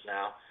discussing just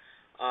now,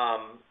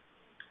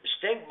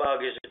 stink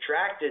bug is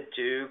attracted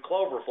to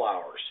clover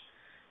flowers.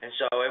 And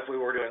so if we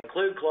were to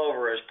include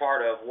clover as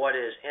part of what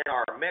is in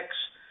our mix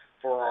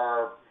for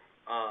our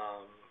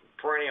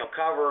perennial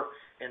cover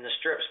in the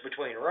strips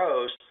between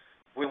rows,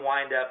 we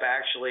wind up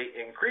actually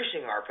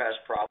increasing our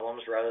pest problems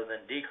rather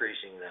than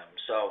decreasing them.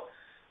 So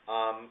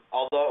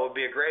although it would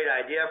be a great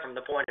idea from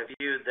the point of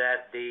view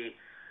that the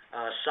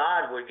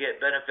sod would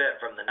get benefit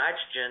from the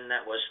nitrogen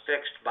that was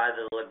fixed by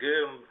the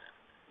legume,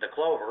 the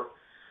clover,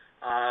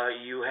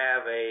 you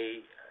have a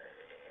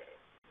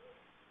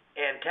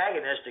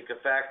antagonistic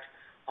effect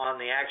on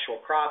the actual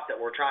crop that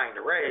we're trying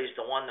to raise,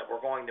 the one that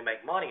we're going to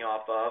make money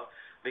off of,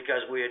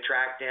 because we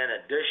attract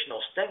in additional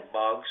stink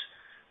bugs,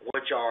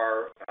 which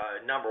are,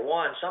 number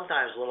one,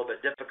 sometimes a little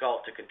bit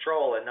difficult to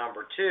control, and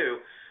number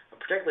two,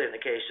 particularly in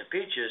the case of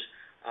peaches,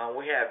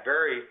 we have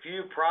very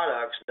few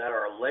products that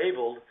are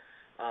labeled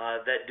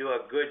that do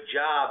a good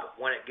job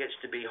when it gets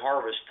to be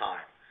harvest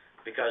time,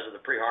 because of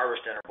the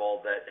pre-harvest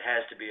interval that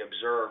has to be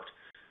observed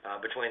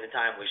between the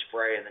time we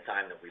spray and the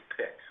time that we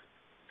pick.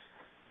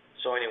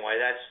 So anyway,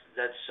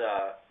 that's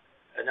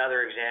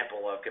another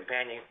example of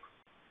companion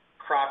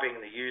cropping,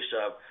 the use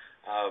of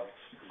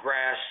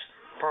grass,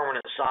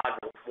 permanent sod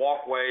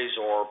walkways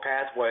or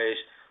pathways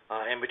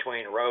in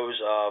between rows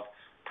of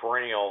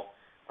perennial,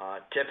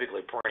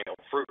 typically perennial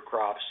fruit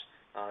crops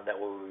that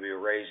we will be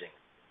raising.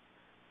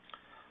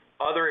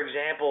 Other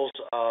examples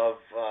of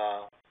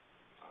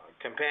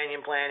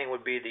companion planting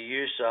would be the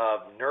use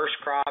of nurse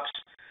crops,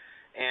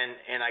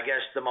 and I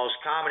guess the most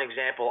common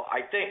example,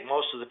 I think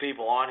most of the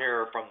people on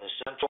here are from the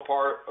central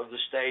part of the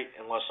state,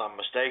 unless I'm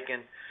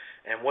mistaken,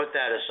 and with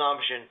that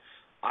assumption,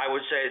 I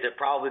would say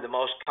that probably the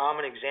most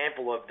common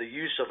example of the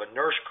use of a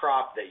nurse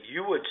crop that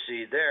you would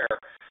see there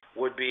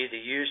would be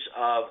the use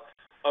of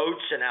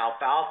oats and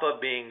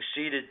alfalfa being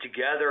seeded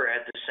together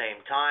at the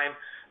same time.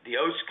 The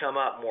oats come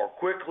up more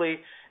quickly,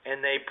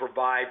 and they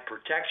provide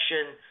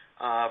protection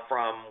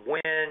from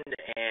wind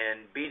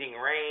and beating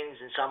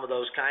rains and some of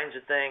those kinds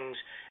of things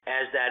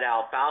as that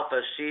alfalfa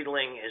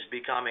seedling is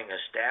becoming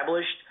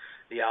established.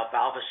 The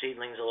alfalfa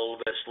seedling is a little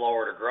bit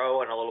slower to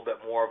grow and a little bit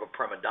more of a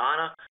prima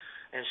donna.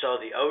 And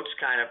so the oats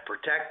kind of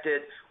protect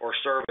it or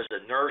serve as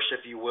a nurse,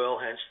 if you will,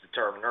 hence the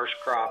term nurse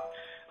crop,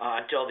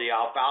 until the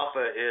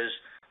alfalfa is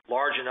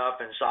large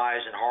enough in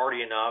size and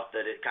hardy enough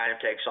that it kind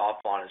of takes off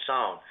on its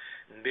own.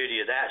 And the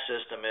beauty of that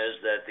system is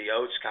that the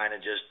oats kind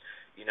of just,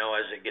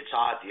 as it gets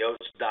hot, the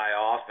oats die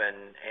off,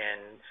 and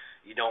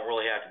you don't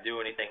really have to do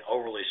anything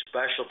overly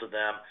special to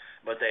them,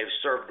 but they've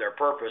served their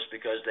purpose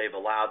because they've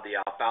allowed the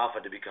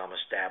alfalfa to become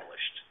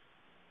established.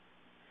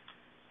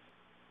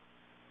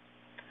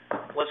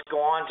 Let's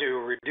go on to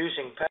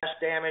reducing pest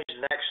damage.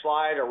 The next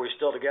slide. Are we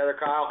still together,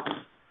 Kyle?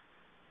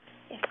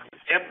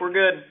 Yep, we're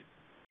good.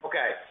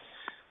 Okay.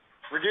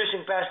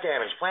 Reducing pest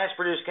damage. Plants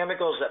produce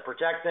chemicals that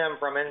protect them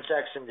from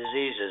insects and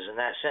diseases. And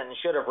that sentence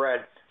should have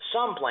read,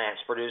 some plants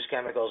produce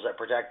chemicals that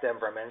protect them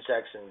from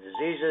insects and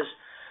diseases.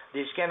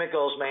 These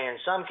chemicals may in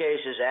some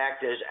cases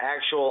act as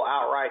actual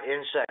outright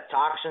insect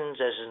toxins,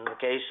 as in the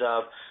case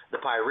of the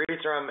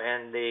pyrethrum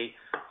and the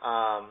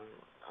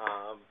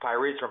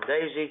pyrethrum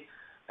daisy.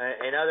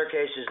 In other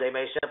cases, they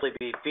may simply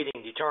be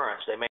feeding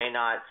deterrents. They may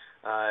not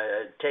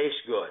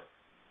taste good.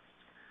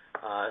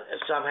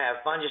 Some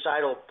have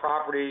fungicidal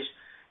properties,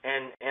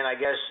 and I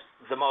guess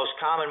the most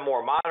common,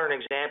 more modern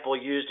example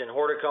used in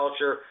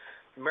horticulture,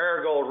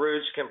 marigold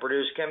roots can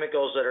produce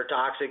chemicals that are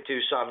toxic to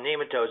some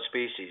nematode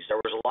species. There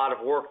was a lot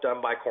of work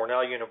done by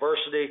Cornell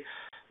University,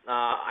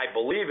 I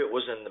believe it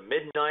was in the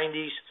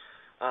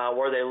mid-90s,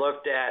 where they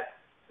looked at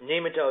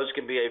nematodes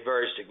can be a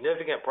very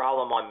significant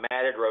problem on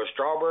matted rose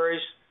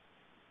strawberries.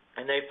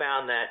 And they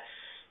found that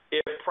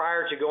if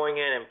prior to going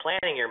in and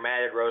planting your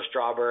matted rose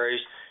strawberries,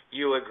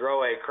 you would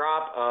grow a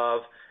crop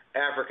of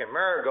African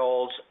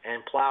marigolds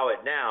and plow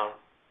it down,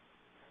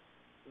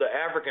 the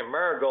African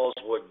marigolds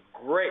would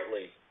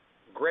greatly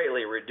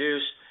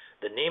reduce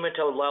the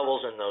nematode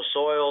levels in those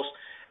soils,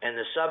 and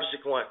the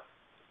subsequent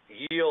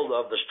yield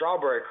of the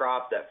strawberry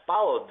crop that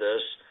followed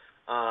this,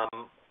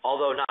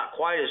 although not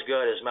quite as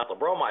good as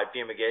methylbromide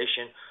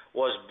fumigation,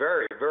 was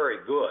very,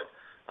 very good.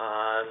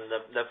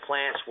 The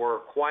plants were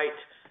quite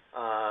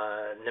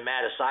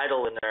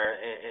nematicidal in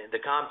the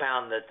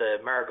compound that the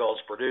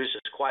marigolds produce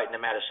is quite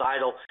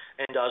nematicidal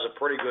and does a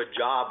pretty good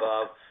job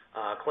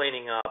of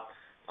cleaning up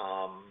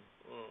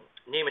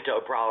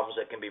nematode problems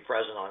that can be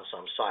present on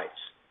some sites.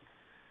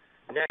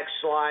 Next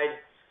slide,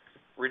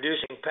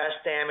 reducing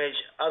pest damage.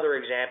 Other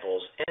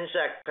examples,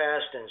 insect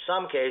pests in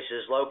some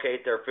cases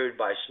locate their food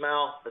by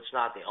smell. That's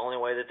not the only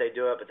way that they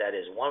do it, but that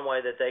is one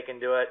way that they can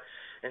do it.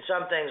 And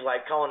some things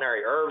like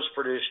culinary herbs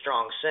produce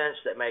strong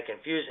scents that may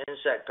confuse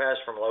insect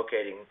pests from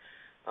locating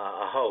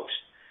a host.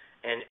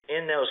 And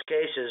in those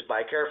cases,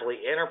 by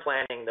carefully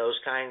interplanting those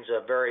kinds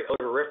of very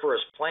odoriferous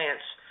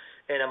plants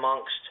in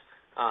amongst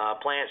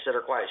plants that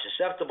are quite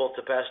susceptible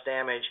to pest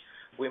damage,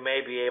 we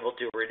may be able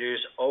to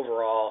reduce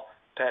overall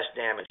pest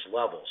damage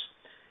levels.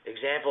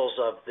 Examples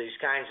of these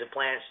kinds of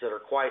plants that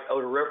are quite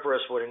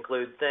odoriferous would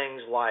include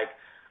things like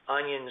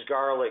onions,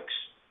 garlics,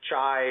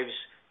 chives,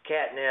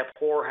 catnip,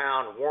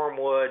 horehound,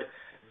 wormwood,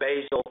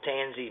 basil,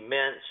 tansy,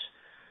 mints.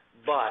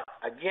 But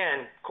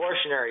again,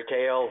 cautionary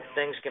tale,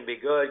 things can be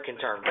good, can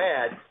turn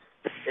bad.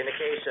 In the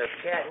case of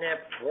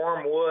catnip,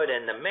 wormwood,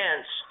 and the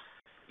mints,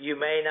 you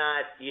may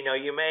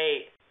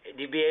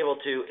be able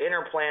to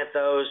interplant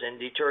those and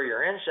deter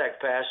your insect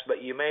pests,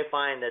 but you may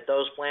find that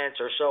those plants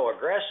are so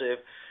aggressive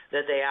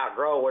that they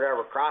outgrow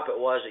whatever crop it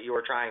was that you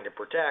were trying to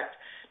protect.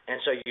 And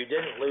so you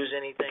didn't lose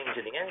anything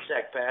to the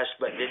insect pest,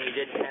 but then you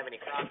didn't have any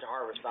crop to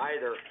harvest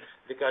either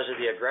because of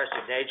the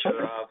aggressive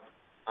nature of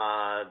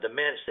the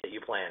mints that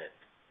you planted.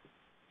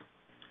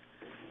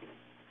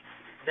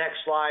 Next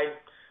slide,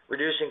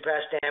 reducing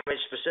pest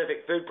damage.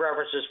 Specific food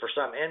preferences for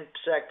some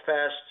insect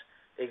pests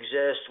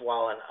exist,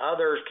 while in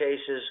other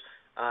cases,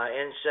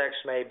 insects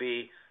may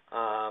be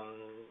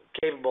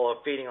capable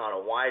of feeding on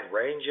a wide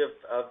range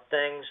of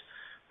things.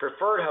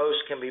 Preferred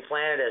hosts can be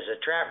planted as a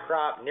trap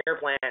crop near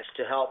plants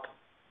to help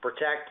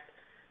protect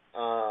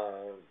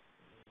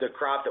the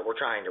crop that we're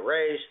trying to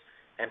raise,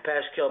 and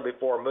pest kill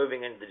before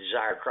moving into the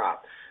desired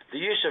crop. The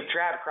use of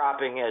trap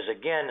cropping is,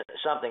 again,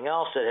 something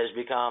else that has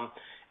become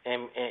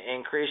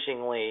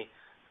increasingly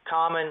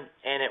common,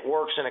 and it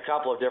works in a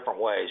couple of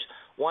different ways.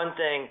 One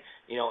thing,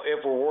 if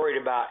we're worried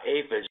about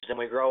aphids, then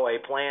we grow a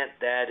plant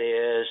that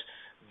is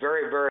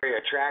very, very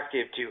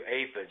attractive to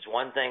aphids.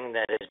 One thing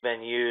that has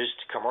been used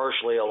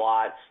commercially a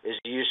lot is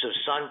the use of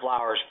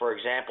sunflowers, for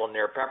example,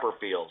 near pepper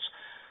fields.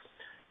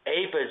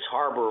 Aphids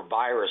harbor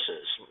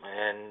viruses,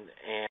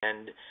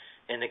 and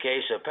in the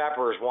case of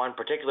peppers, one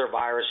particular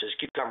virus is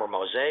cucumber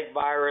mosaic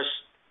virus,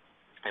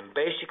 and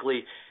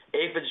basically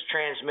aphids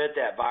transmit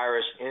that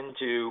virus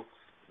into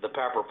the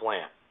pepper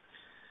plant.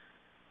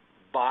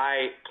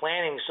 By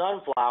planting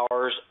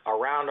sunflowers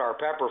around our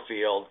pepper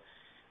field,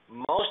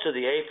 most of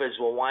the aphids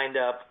will wind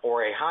up,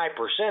 or a high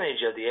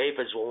percentage of the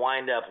aphids will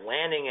wind up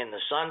landing in the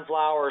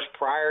sunflowers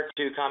prior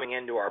to coming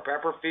into our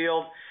pepper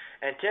field.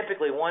 And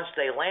typically once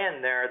they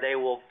land there, they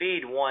will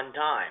feed one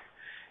time.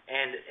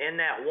 And in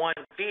that one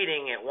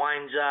feeding, it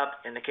winds up,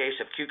 in the case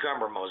of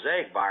cucumber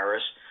mosaic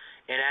virus,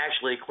 in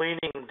actually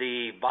cleaning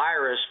the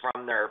virus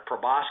from their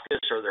proboscis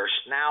or their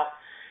snout.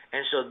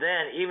 And so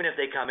then, even if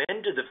they come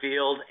into the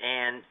field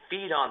and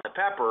feed on the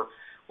pepper,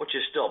 which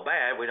is still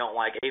bad, we don't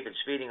like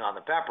aphids feeding on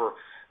the pepper,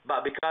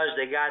 but because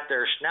they got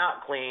their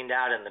snout cleaned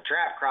out in the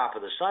trap crop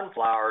of the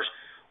sunflowers,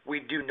 we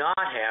do not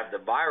have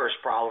the virus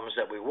problems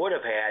that we would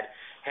have had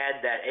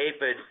that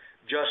aphid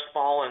just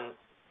fallen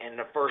in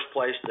the first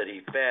place that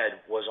he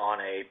fed was on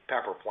a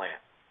pepper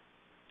plant.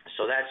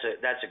 So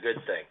that's a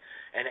good thing,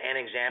 and an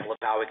example of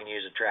how we can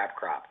use a trap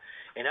crop.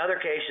 In other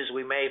cases,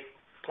 we may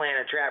plant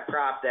a trap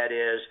crop that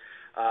is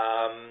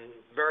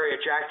very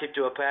attractive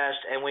to a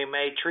pest, and we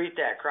may treat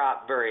that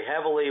crop very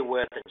heavily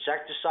with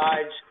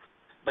insecticides,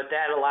 but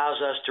that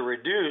allows us to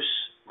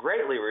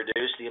greatly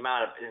reduce the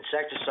amount of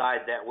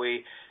insecticide that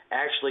we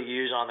actually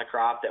use on the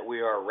crop that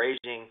we are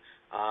raising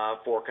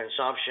for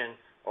consumption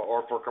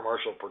or for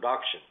commercial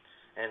production.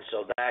 And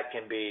so that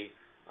can be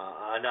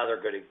another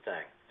good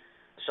thing.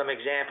 Some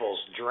examples,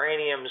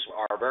 geraniums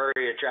are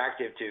very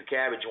attractive to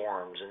cabbage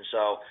worms, and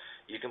so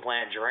you can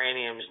plant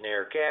geraniums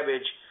near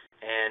cabbage,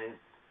 and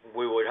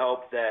we would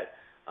hope that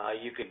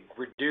you could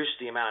reduce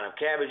the amount of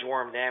cabbage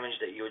worm damage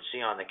that you would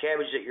see on the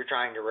cabbage that you're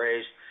trying to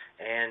raise,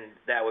 and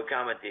that would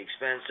come at the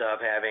expense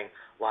of having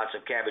lots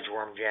of cabbage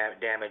worm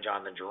damage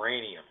on the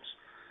geraniums.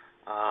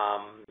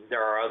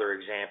 There are other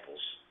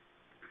examples.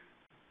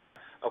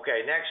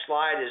 Okay, next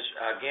slide is,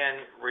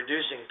 again,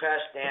 reducing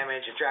pest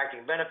damage,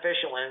 attracting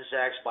beneficial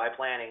insects by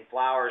planting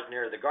flowers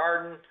near the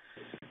garden.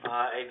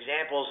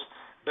 Examples,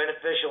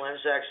 beneficial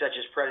insects such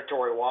as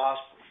predatory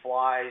wasps,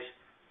 flies,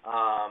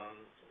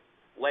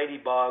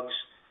 ladybugs.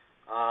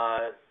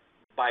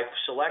 By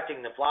selecting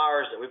the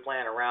flowers that we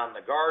plant around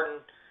the garden,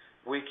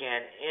 we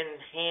can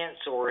enhance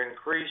or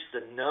increase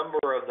the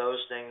number of those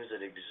things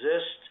that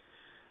exist.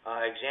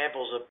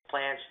 Examples of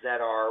plants that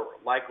are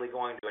likely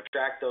going to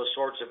attract those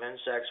sorts of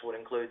insects would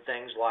include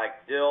things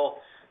like dill,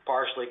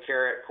 parsley,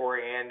 carrot,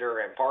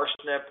 coriander, and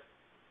parsnip.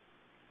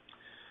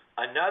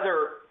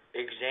 Another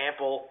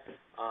example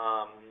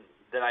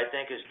that I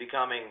think is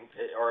becoming,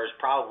 or is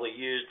probably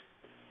used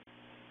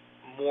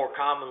more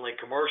commonly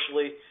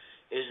commercially,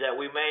 is that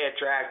we may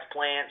attract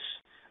plants,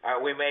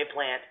 we may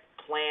plant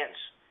plants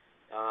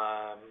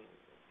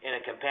in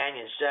a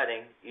companion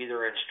setting,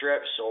 either in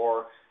strips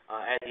or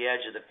at the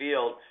edge of the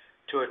field,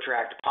 to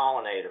attract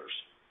pollinators.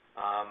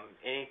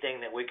 Anything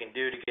that we can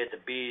do to get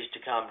the bees to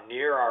come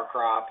near our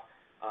crop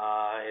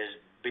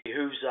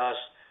behooves us.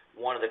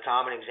 One of the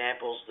common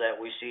examples that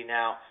we see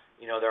now,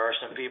 there are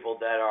some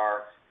people that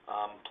are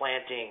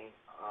planting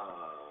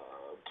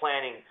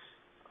planting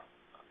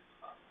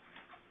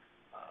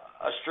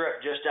a strip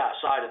just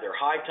outside of their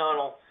high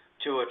tunnel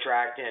to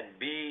attract in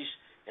bees,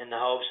 in the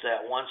hopes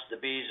that once the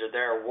bees are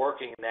there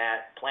working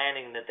that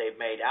planting that they've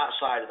made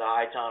outside of the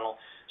high tunnel,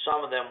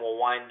 some of them will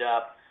wind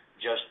up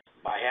just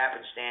by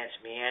happenstance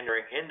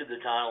meandering into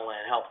the tunnel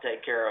and help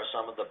take care of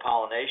some of the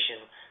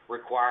pollination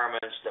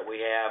requirements that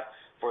we have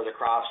for the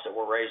crops that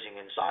we're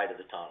raising inside of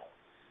the tunnel.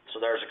 So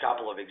there's a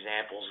couple of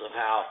examples of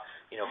how,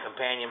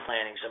 companion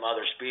planting some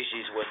other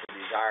species with the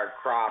desired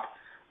crop,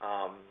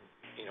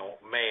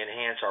 may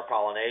enhance our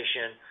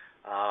pollination,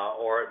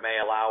 or it may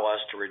allow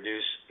us to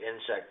reduce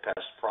insect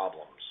pest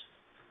problems.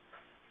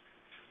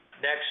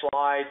 Next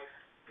slide,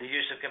 the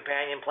use of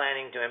companion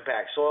planting to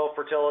impact soil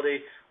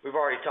fertility. We've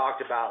already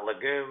talked about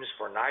legumes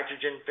for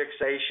nitrogen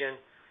fixation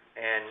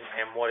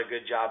and what a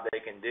good job they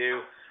can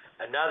do.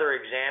 Another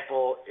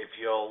example, if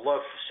you'll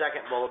look, the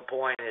second bullet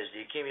point is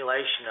the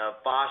accumulation of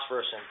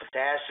phosphorus and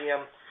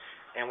potassium.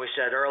 And we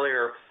said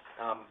earlier,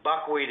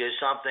 buckwheat is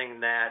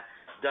something that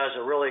does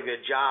a really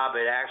good job.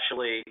 It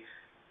actually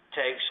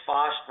takes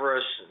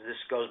phosphorus, this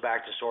goes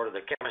back to sort of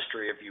the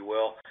chemistry, if you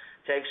will,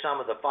 takes some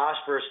of the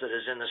phosphorus that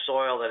is in the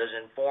soil that is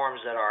in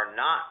forms that are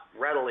not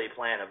readily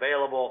plant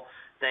available,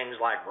 things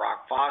like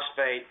rock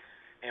phosphate,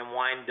 and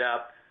wind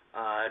up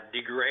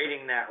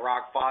degrading that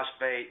rock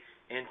phosphate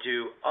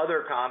into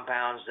other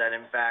compounds that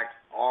in fact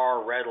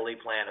are readily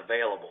plant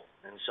available.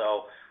 And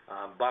so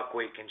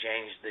buckwheat can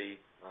change the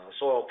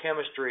soil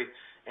chemistry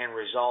and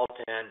result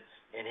in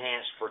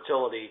enhanced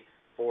fertility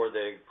for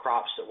the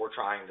crops that we're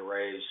trying to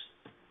raise.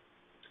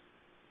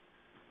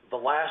 The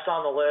last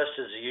on the list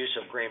is the use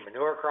of green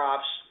manure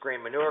crops.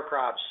 Green manure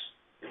crops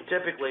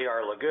typically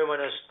are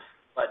leguminous,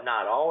 but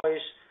not always.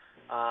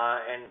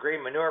 And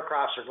green manure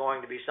crops are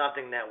going to be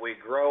something that we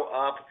grow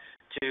up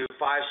to 5,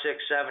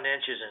 6, 7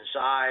 inches in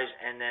size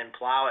and then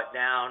plow it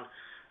down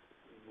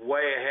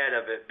way ahead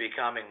of it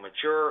becoming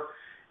mature.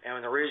 And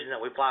the reason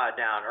that we plow it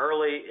down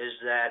early is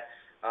that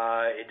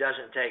it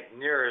doesn't take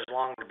near as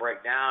long to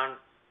break down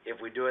if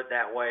we do it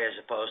that way as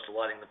opposed to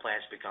letting the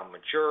plants become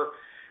mature.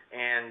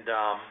 And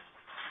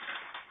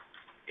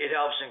it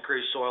helps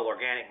increase soil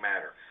organic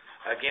matter.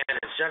 Again,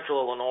 in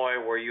central Illinois,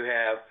 where you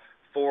have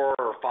 4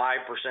 or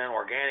 5%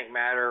 organic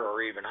matter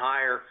or even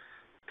higher,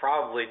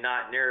 probably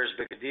not near as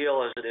big a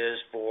deal as it is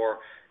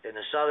for in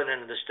the southern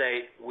end of the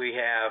state. We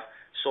have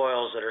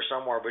soils that are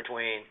somewhere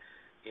between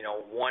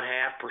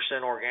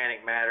 1.5%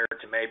 organic matter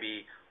to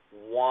maybe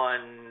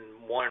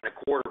 1.25%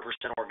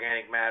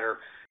 organic matter,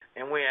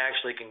 and we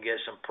actually can get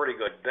some pretty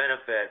good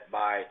benefit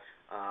by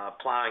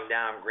plowing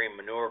down green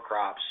manure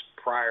crops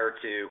prior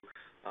to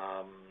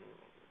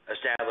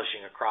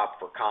establishing a crop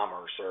for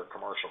commerce or a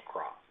commercial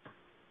crop.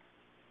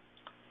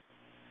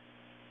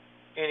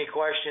 Any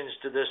questions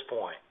to this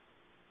point?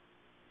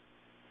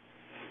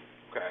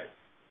 Okay.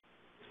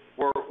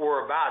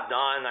 We're about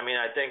done. I mean,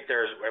 I think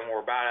and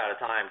we're about out of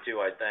time too,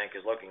 I think,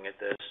 is looking at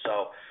this.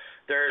 So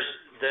there's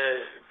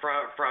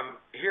from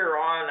here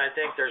on, I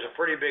think there's a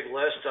pretty big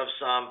list of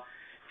some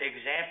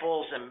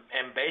examples,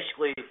 and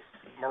basically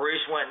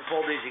Maurice went and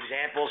pulled these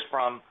examples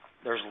from,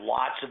 there's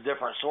lots of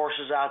different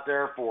sources out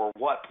there for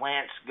what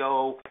plants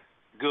go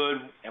good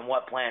and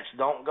what plants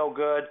don't go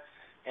good.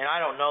 And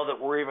I don't know that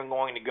we're even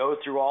going to go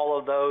through all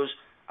of those.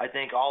 I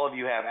think all of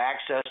you have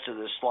access to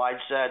the slide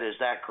set. Is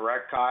that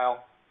correct,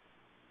 Kyle?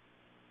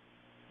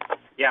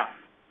 Yeah.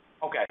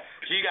 Okay.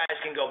 So you guys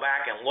can go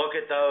back and look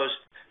at those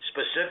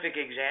specific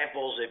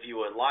examples if you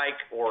would like,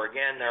 or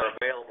again, they're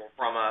available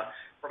from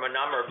a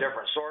number of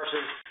different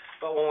sources.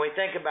 But when we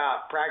think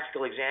about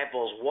practical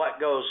examples, what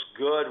goes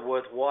good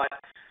with what,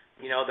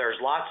 there's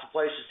lots of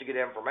places to get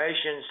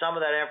information. Some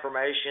of that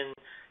information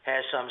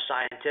has some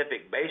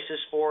scientific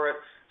basis for it.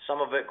 Some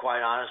of it,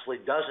 quite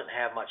honestly, doesn't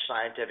have much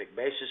scientific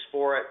basis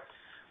for it.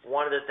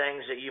 One of the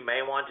things that you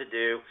may want to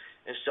do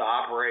is to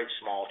operate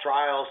small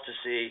trials to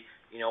see,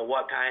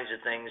 what kinds of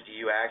things do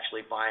you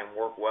actually find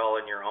work well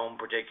in your own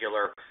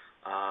particular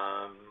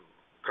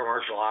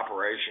commercial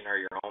operation or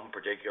your own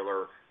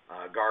particular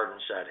garden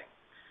setting.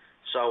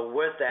 So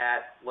with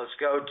that, let's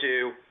go to,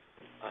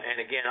 and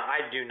again,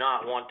 I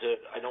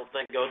don't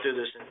think go through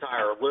this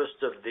entire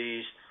list of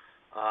these,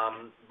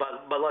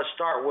 but let's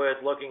start with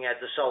looking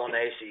at the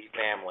Solanaceae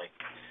family.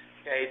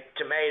 Okay,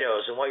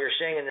 tomatoes, and what you're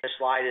seeing in this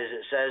slide is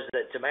it says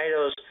that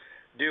tomatoes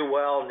do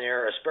well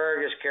near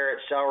asparagus,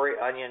 carrots, celery,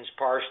 onions,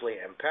 parsley,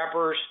 and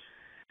peppers.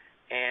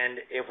 And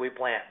if we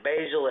plant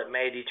basil, it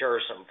may deter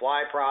some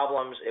fly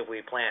problems. If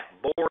we plant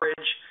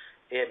borage,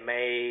 it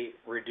may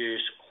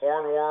reduce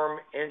hornworm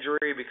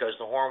injury because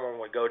the hornworm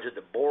would go to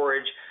the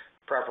borage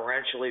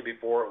preferentially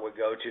before it would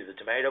go to the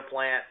tomato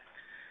plant.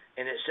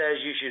 And it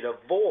says you should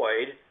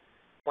avoid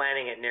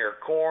planting it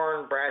near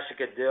corn,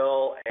 brassica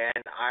dill,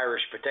 and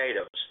Irish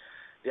potatoes.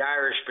 The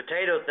Irish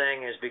potato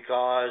thing is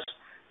because,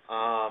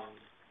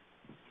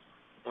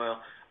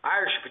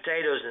 Irish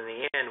potatoes in the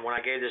end, when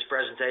I gave this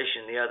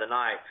presentation the other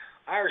night,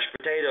 Irish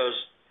potatoes,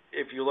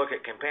 if you look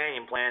at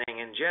companion planting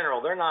in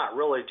general, they're not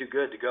really too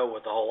good to go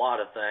with a whole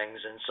lot of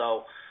things. And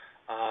so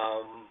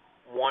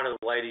one of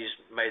the ladies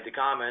made the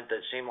comment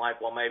that seemed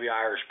like, well, maybe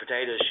Irish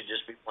potatoes should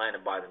just be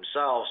planted by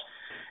themselves.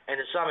 And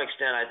to some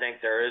extent, I think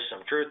there is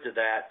some truth to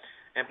that.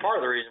 And part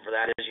of the reason for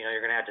that is,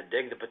 you're going to have to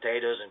dig the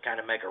potatoes and kind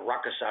of make a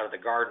ruckus out of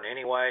the garden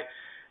anyway.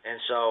 And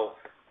so,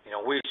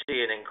 we see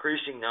an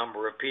increasing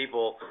number of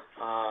people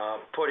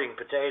putting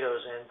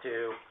potatoes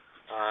into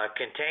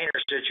container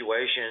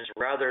situations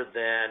rather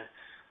than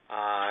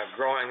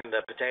growing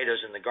the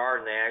potatoes in the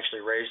garden. They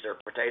actually raise their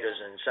potatoes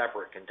in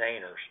separate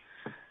containers.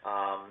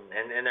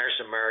 And there's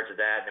some merit to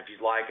that. And if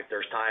you'd like, if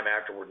there's time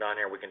after we're done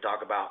here, we can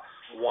talk about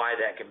why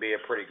that can be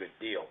a pretty good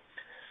deal.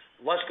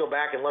 Let's go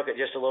back and look at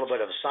just a little bit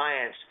of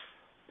science.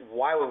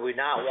 Why would we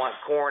not want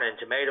corn and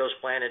tomatoes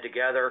planted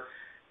together?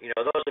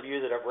 Those of you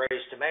that have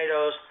raised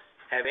tomatoes,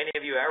 have any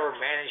of you ever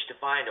managed to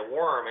find a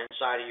worm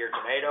inside of your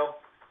tomato?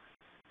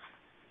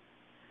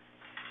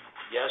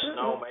 Yes,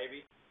 no,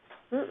 maybe?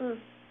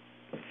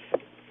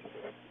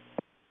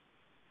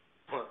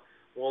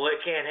 Well, it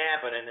can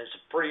happen, and it's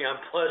a pretty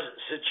unpleasant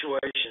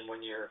situation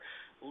when you've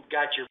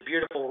got your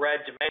beautiful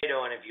red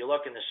tomato, and if you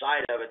look in the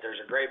side of it,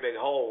 there's a great big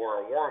hole where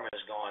a worm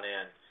has gone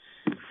in.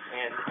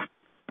 And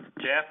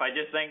Jeff, I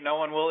just think no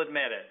one will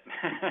admit it.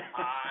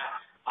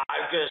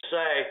 I was going to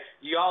say,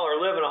 y'all are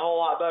living a whole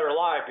lot better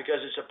life because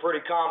it's a pretty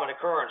common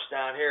occurrence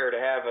down here to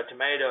have a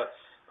tomato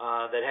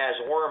that has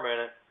a worm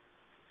in it.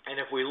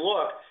 And if we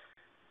look,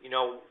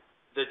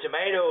 the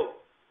tomato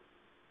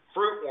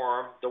fruit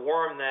worm, the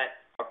worm that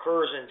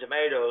occurs in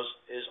tomatoes,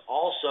 is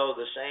also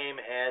the same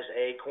as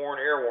a corn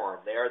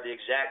earworm. They are the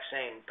exact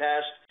same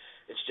pest.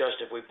 It's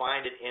just if we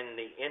find it in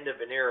the end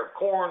of an ear of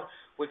corn,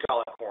 we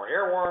call it corn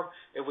earworm.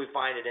 If we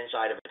find it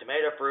inside of a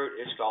tomato fruit,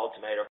 it's called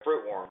tomato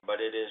fruitworm.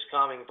 But it is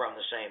coming from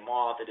the same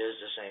moth. It is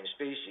the same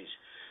species.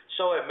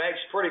 So it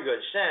makes pretty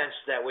good sense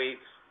that we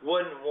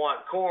wouldn't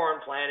want corn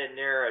planted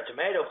near a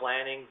tomato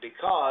planting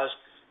because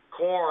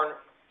corn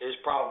is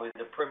probably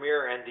the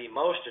premier and the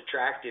most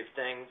attractive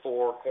thing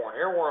for corn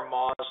earworm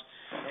moths.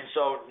 And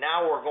so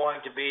now we're going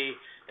to be,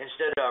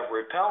 instead of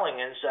repelling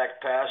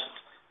insect pests,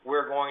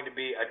 we're going to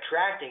be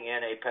attracting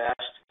in a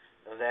pest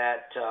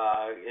that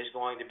is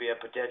going to be a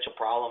potential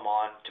problem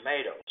on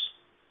tomatoes.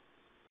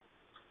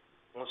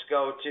 Let's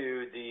go to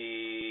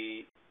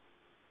the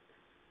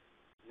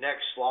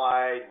next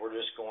slide. We're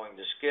just going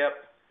to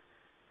skip.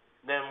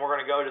 Then we're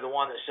going to go to the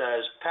one that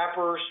says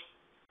peppers.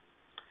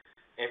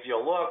 If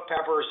you look,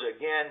 peppers,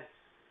 again,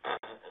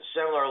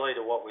 similarly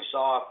to what we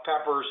saw,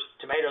 peppers,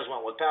 tomatoes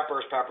went with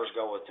peppers, peppers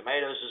go with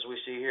tomatoes as we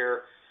see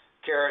here.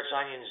 Carrots,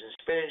 onions, and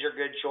spinach are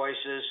good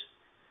choices.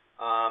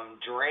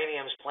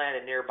 Geraniums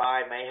planted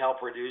nearby may help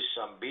reduce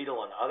some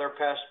beetle and other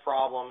pest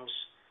problems.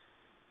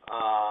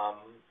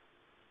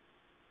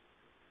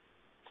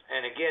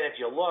 And again, if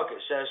you look,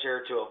 it says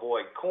here to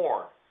avoid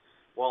corn.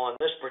 Well, in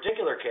this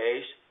particular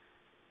case,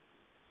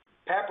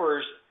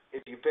 peppers,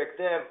 if you pick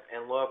them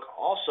and look,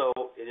 also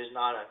it is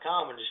not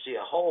uncommon to see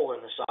a hole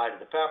in the side of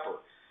the pepper.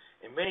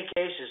 In many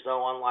cases,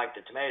 though, unlike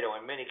the tomato,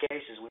 in many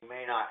cases we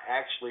may not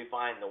actually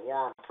find the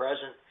worm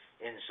present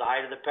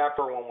inside of the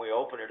pepper when we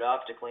open it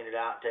up to clean it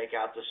out and take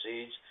out the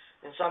seeds.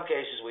 In some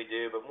cases we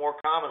do, but more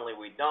commonly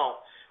we don't.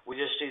 We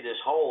just see this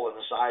hole in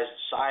the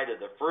side of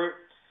the fruit.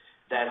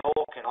 That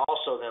hole can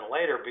also then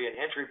later be an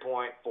entry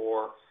point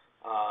for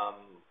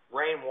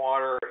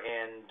rainwater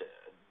and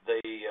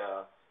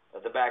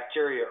the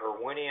bacteria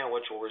Erwinia,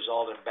 which will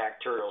result in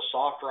bacterial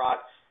soft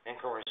rot and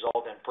can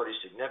result in pretty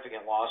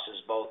significant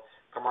losses both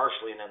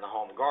commercially and in the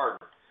home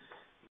garden.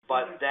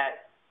 But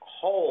that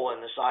hole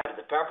in the side of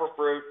the pepper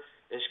fruit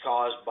is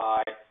caused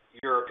by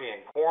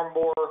European corn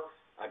borer.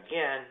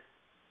 Again,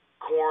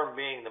 corn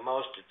being the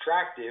most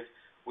attractive,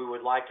 we would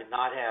like to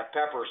not have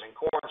peppers and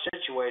corn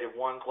situated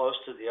one close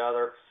to the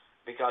other,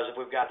 because if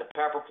we've got the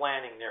pepper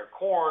planting near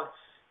corn,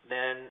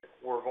 then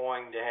we're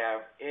going to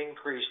have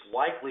increased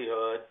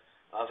likelihood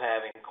of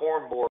having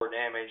corn borer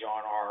damage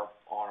on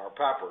our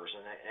peppers,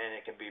 and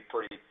it can be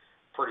pretty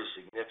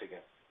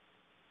significant.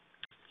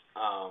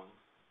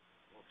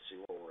 Let's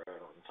see where we're at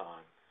on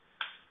time.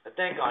 I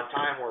think on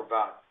time we're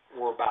about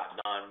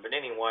done. But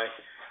anyway,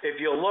 if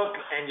you'll look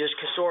and just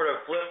sort of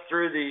flip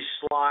through these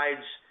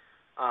slides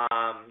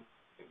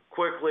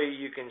quickly,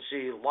 you can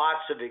see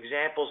lots of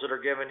examples that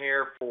are given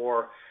here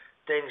for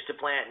things to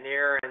plant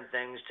near and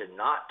things to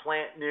not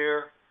plant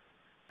near.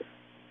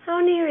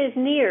 How near is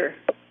near?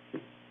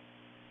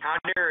 How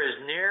near is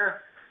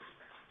near?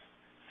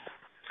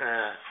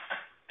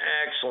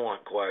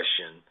 Excellent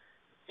question.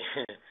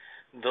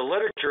 The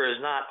literature is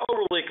not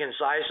overly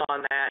concise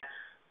on that,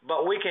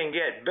 but we can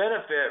get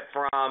benefit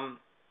from,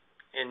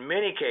 in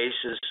many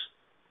cases,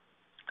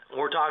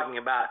 we're talking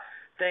about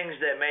things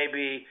that may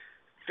be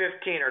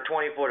 15 or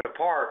 20 foot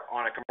apart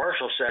on a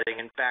commercial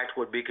setting, in fact,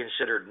 would be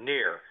considered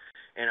near.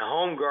 In a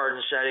home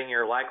garden setting,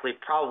 you're likely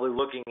probably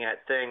looking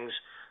at things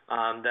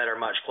that are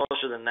much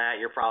closer than that.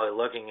 You're probably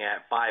looking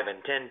at 5 and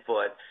 10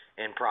 foot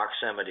in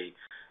proximity.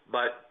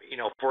 But,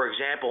 for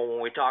example, when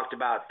we talked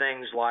about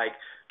things like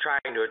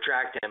trying to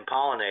attract in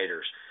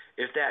pollinators,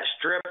 if that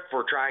strip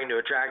for trying to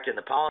attract in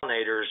the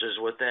pollinators is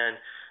within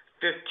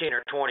 15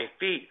 or 20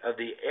 feet of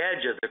the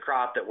edge of the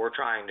crop that we're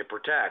trying to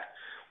protect,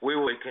 we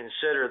would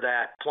consider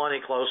that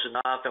plenty close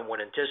enough and would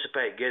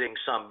anticipate getting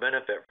some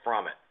benefit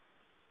from it.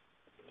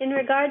 In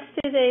regards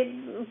to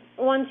the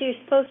ones you're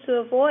supposed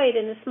to avoid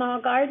in the small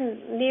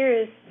garden,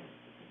 near is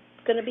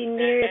going to be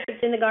near if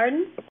it's in the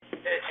garden?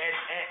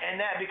 And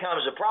that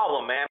becomes a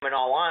problem, ma'am, in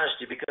all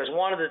honesty, because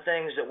one of the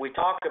things that we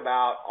talk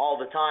about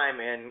all the time,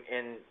 and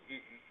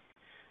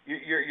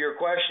your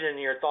question and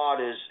your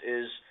thought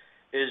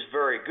is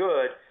very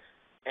good,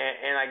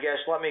 and I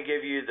guess let me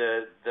give you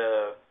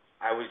the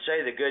I would say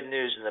the good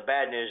news and the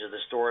bad news of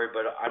the story,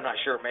 but I'm not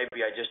sure.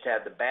 Maybe I just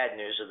have the bad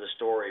news of the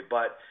story.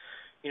 But,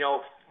 you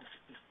know,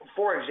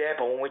 for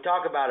example, when we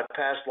talk about a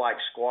pest like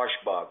squash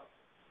bug,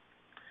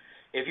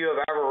 if you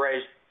have ever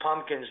raised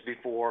pumpkins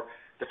before,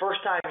 the first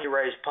time you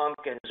raise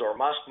pumpkins or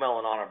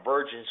muskmelon on a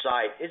virgin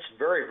site, it's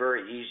very,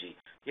 very easy.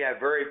 You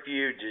have very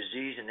few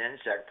disease and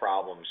insect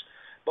problems.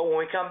 But when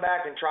we come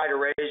back and try to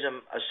raise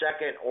them a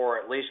second or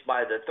at least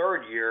by the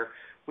third year,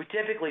 we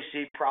typically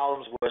see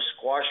problems with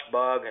squash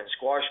bug and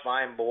squash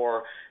vine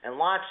borer and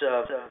lots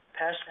of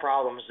pest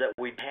problems that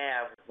we'd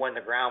have when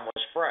the ground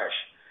was fresh.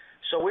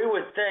 So we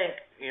would think,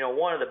 you know,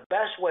 one of the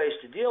best ways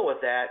to deal with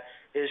that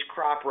is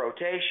crop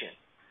rotation.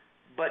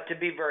 But to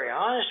be very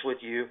honest with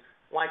you,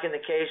 like in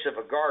the case of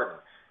a garden,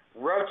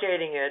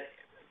 rotating it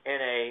in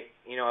a,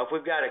 you know, if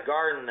we've got a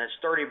garden that's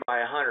 30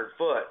 by 100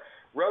 foot,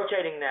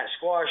 rotating that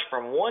squash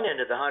from one end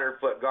of the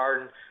 100-foot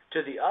garden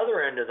to the other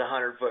end of the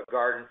 100-foot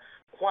garden,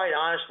 quite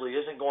honestly,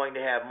 isn't going to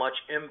have much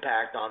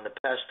impact on the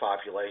pest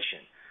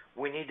population.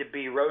 We need to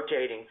be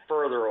rotating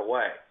further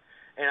away.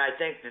 And I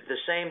think that the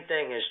same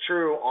thing is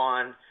true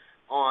on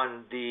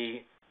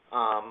the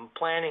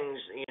plantings.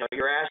 You know,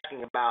 you're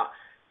asking about,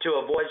 to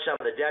avoid some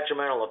of the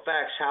detrimental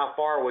effects, how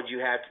far would you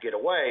have to get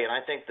away? And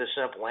I think the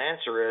simple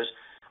answer is,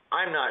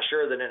 I'm not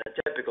sure that in a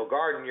typical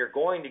garden you're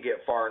going to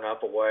get far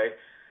enough away.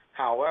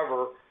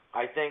 However,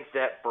 I think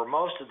that for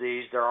most of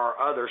these, there are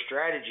other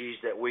strategies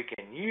that we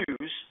can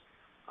use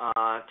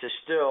to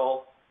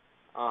still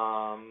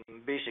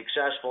be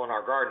successful in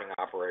our gardening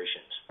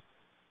operations.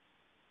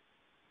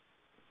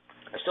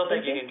 I still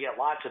think you can get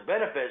lots of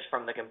benefits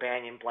from the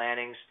companion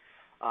plantings.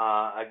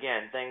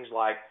 Again, things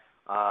like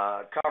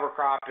cover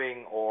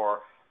cropping or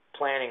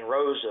planting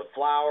rows of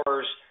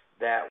flowers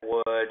that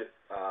would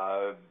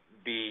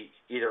be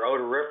either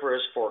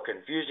odoriferous for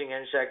confusing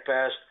insect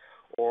pests,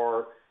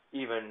 or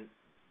even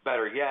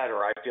better yet,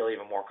 or I feel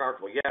even more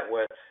comfortable yet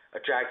with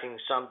attracting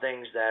some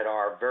things that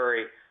are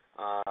very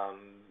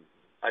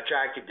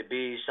attracted to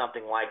bees,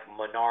 something like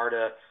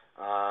Monarda,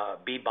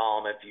 bee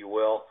balm, if you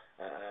will,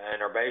 an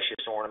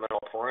herbaceous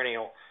ornamental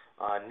perennial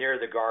near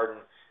the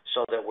garden,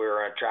 so that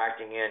we're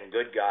attracting in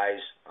good guys.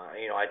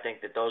 You know, I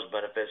think that those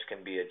benefits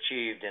can be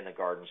achieved in the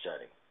garden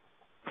setting.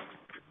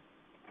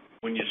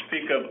 When you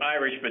speak of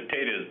Irish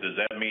potatoes, does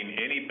that mean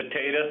any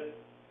potato?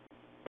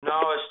 No,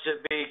 it's to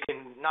be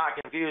not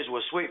confused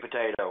with sweet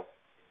potato.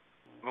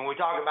 When we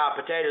talk about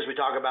potatoes, we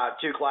talk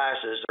about two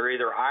classes. They're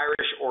either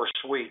Irish or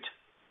sweet.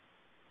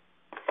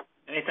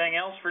 Anything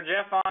else for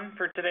Jeff on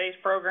for today's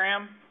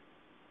program?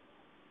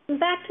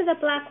 Back to the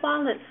black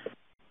walnuts.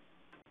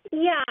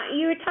 Yeah,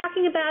 you were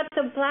talking about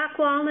the black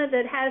walnut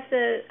that has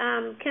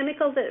the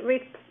chemical that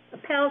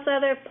repels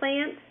other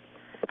plants?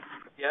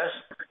 Yes.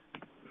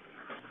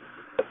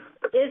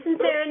 Isn't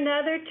there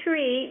another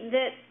tree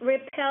that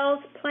repels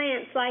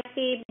plants like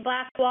the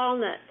black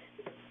walnut?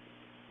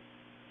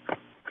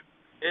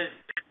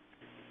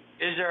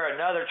 Is there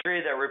another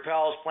tree that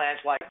repels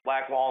plants like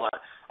black walnut?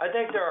 I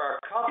think there are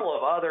a couple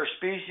of other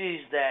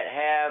species that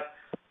have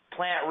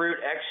plant root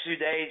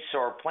exudates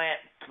or plant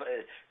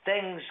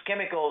things,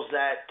 chemicals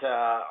that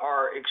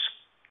are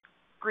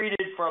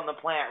excreted from the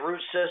plant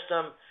root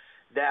system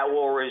that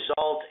will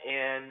result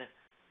in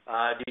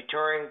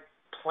deterring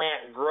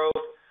plant growth,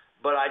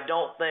 but I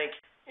don't think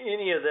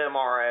any of them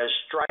are as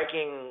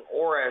striking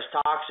or as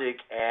toxic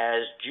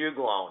as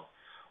juglone.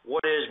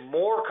 What is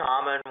more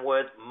common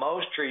with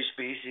most tree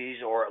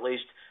species, or at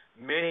least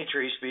many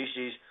tree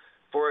species,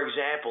 for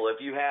example,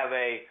 if you have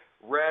a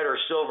red or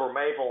silver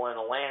maple in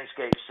a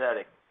landscape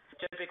setting,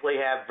 typically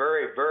have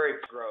very, very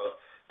growth,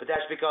 but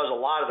that's because a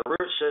lot of the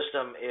root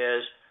system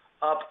is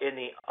up in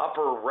the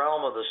upper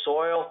realm of the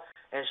soil,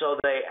 and so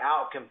they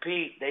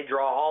outcompete, they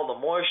draw all the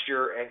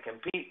moisture and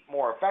compete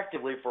more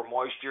effectively for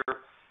moisture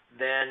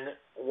than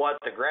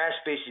what the grass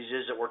species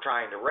is that we're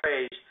trying to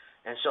raise,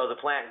 and so the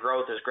plant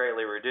growth is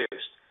greatly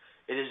reduced.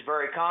 It is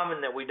very common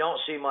that we don't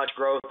see much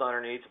growth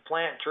underneath the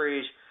plant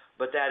trees,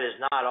 but that is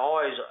not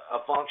always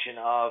a function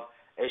of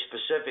a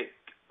specific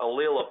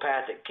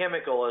allelopathic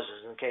chemical, as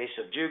is in the case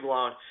of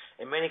juglone.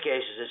 In many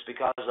cases, it's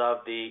because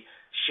of the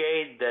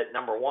shade that,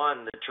 number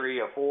one, the tree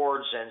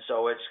affords, and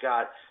so it's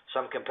got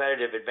some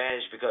competitive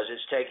advantage because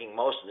it's taking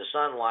most of the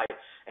sunlight,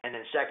 and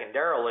then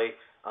secondarily,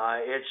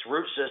 its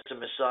root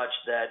system is such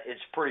that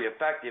it's pretty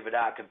effective at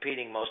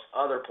outcompeting most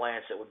other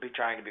plants that would be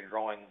trying to be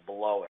growing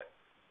below it.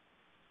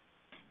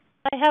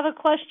 I have a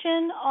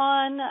question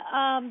on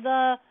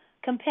the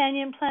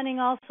companion planting,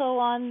 also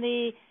on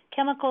the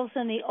chemicals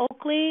in the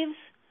oak leaves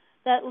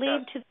that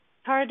lead to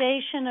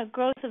retardation of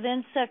growth of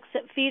insects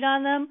that feed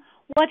on them.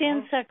 What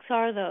insects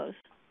are those?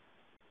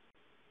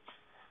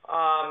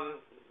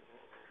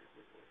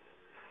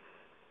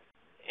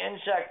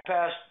 Insect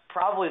pest,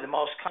 probably the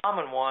most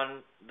common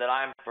one that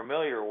I'm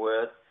familiar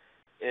with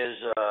is,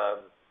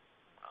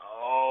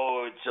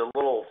 it's a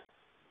little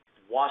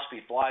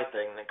waspy fly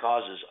thing that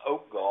causes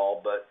oak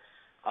gall, but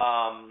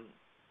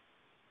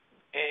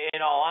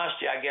in all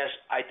honesty,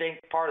 I think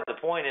part of the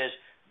point is,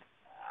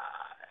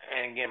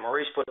 and again,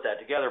 Maurice put that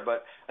together,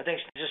 but I think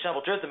the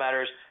simple truth of the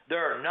matter is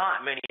there are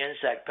not many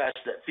insect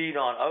pests that feed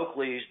on oak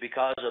leaves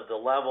because of the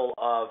level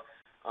of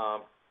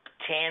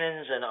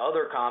tannins and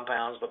other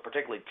compounds, but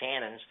particularly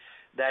tannins,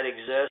 that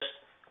exist,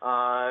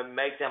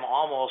 make them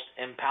almost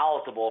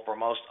impalatable for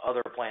most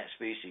other plant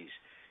species.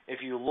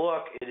 If you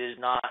look, it is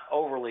not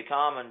overly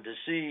common to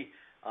see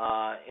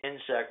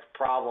insect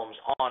problems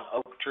on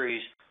oak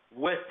trees,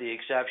 with the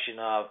exception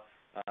of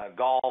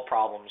gall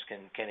problems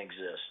can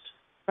exist.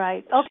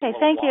 Right. Okay,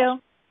 thank you.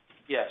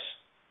 Yes.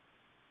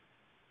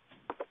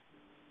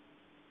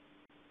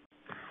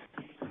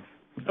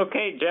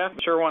 Okay, Jeff,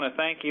 sure want to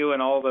thank you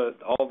and all the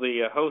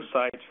host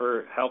sites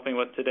for helping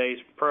with today's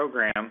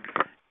program.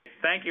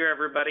 Thank you,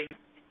 everybody.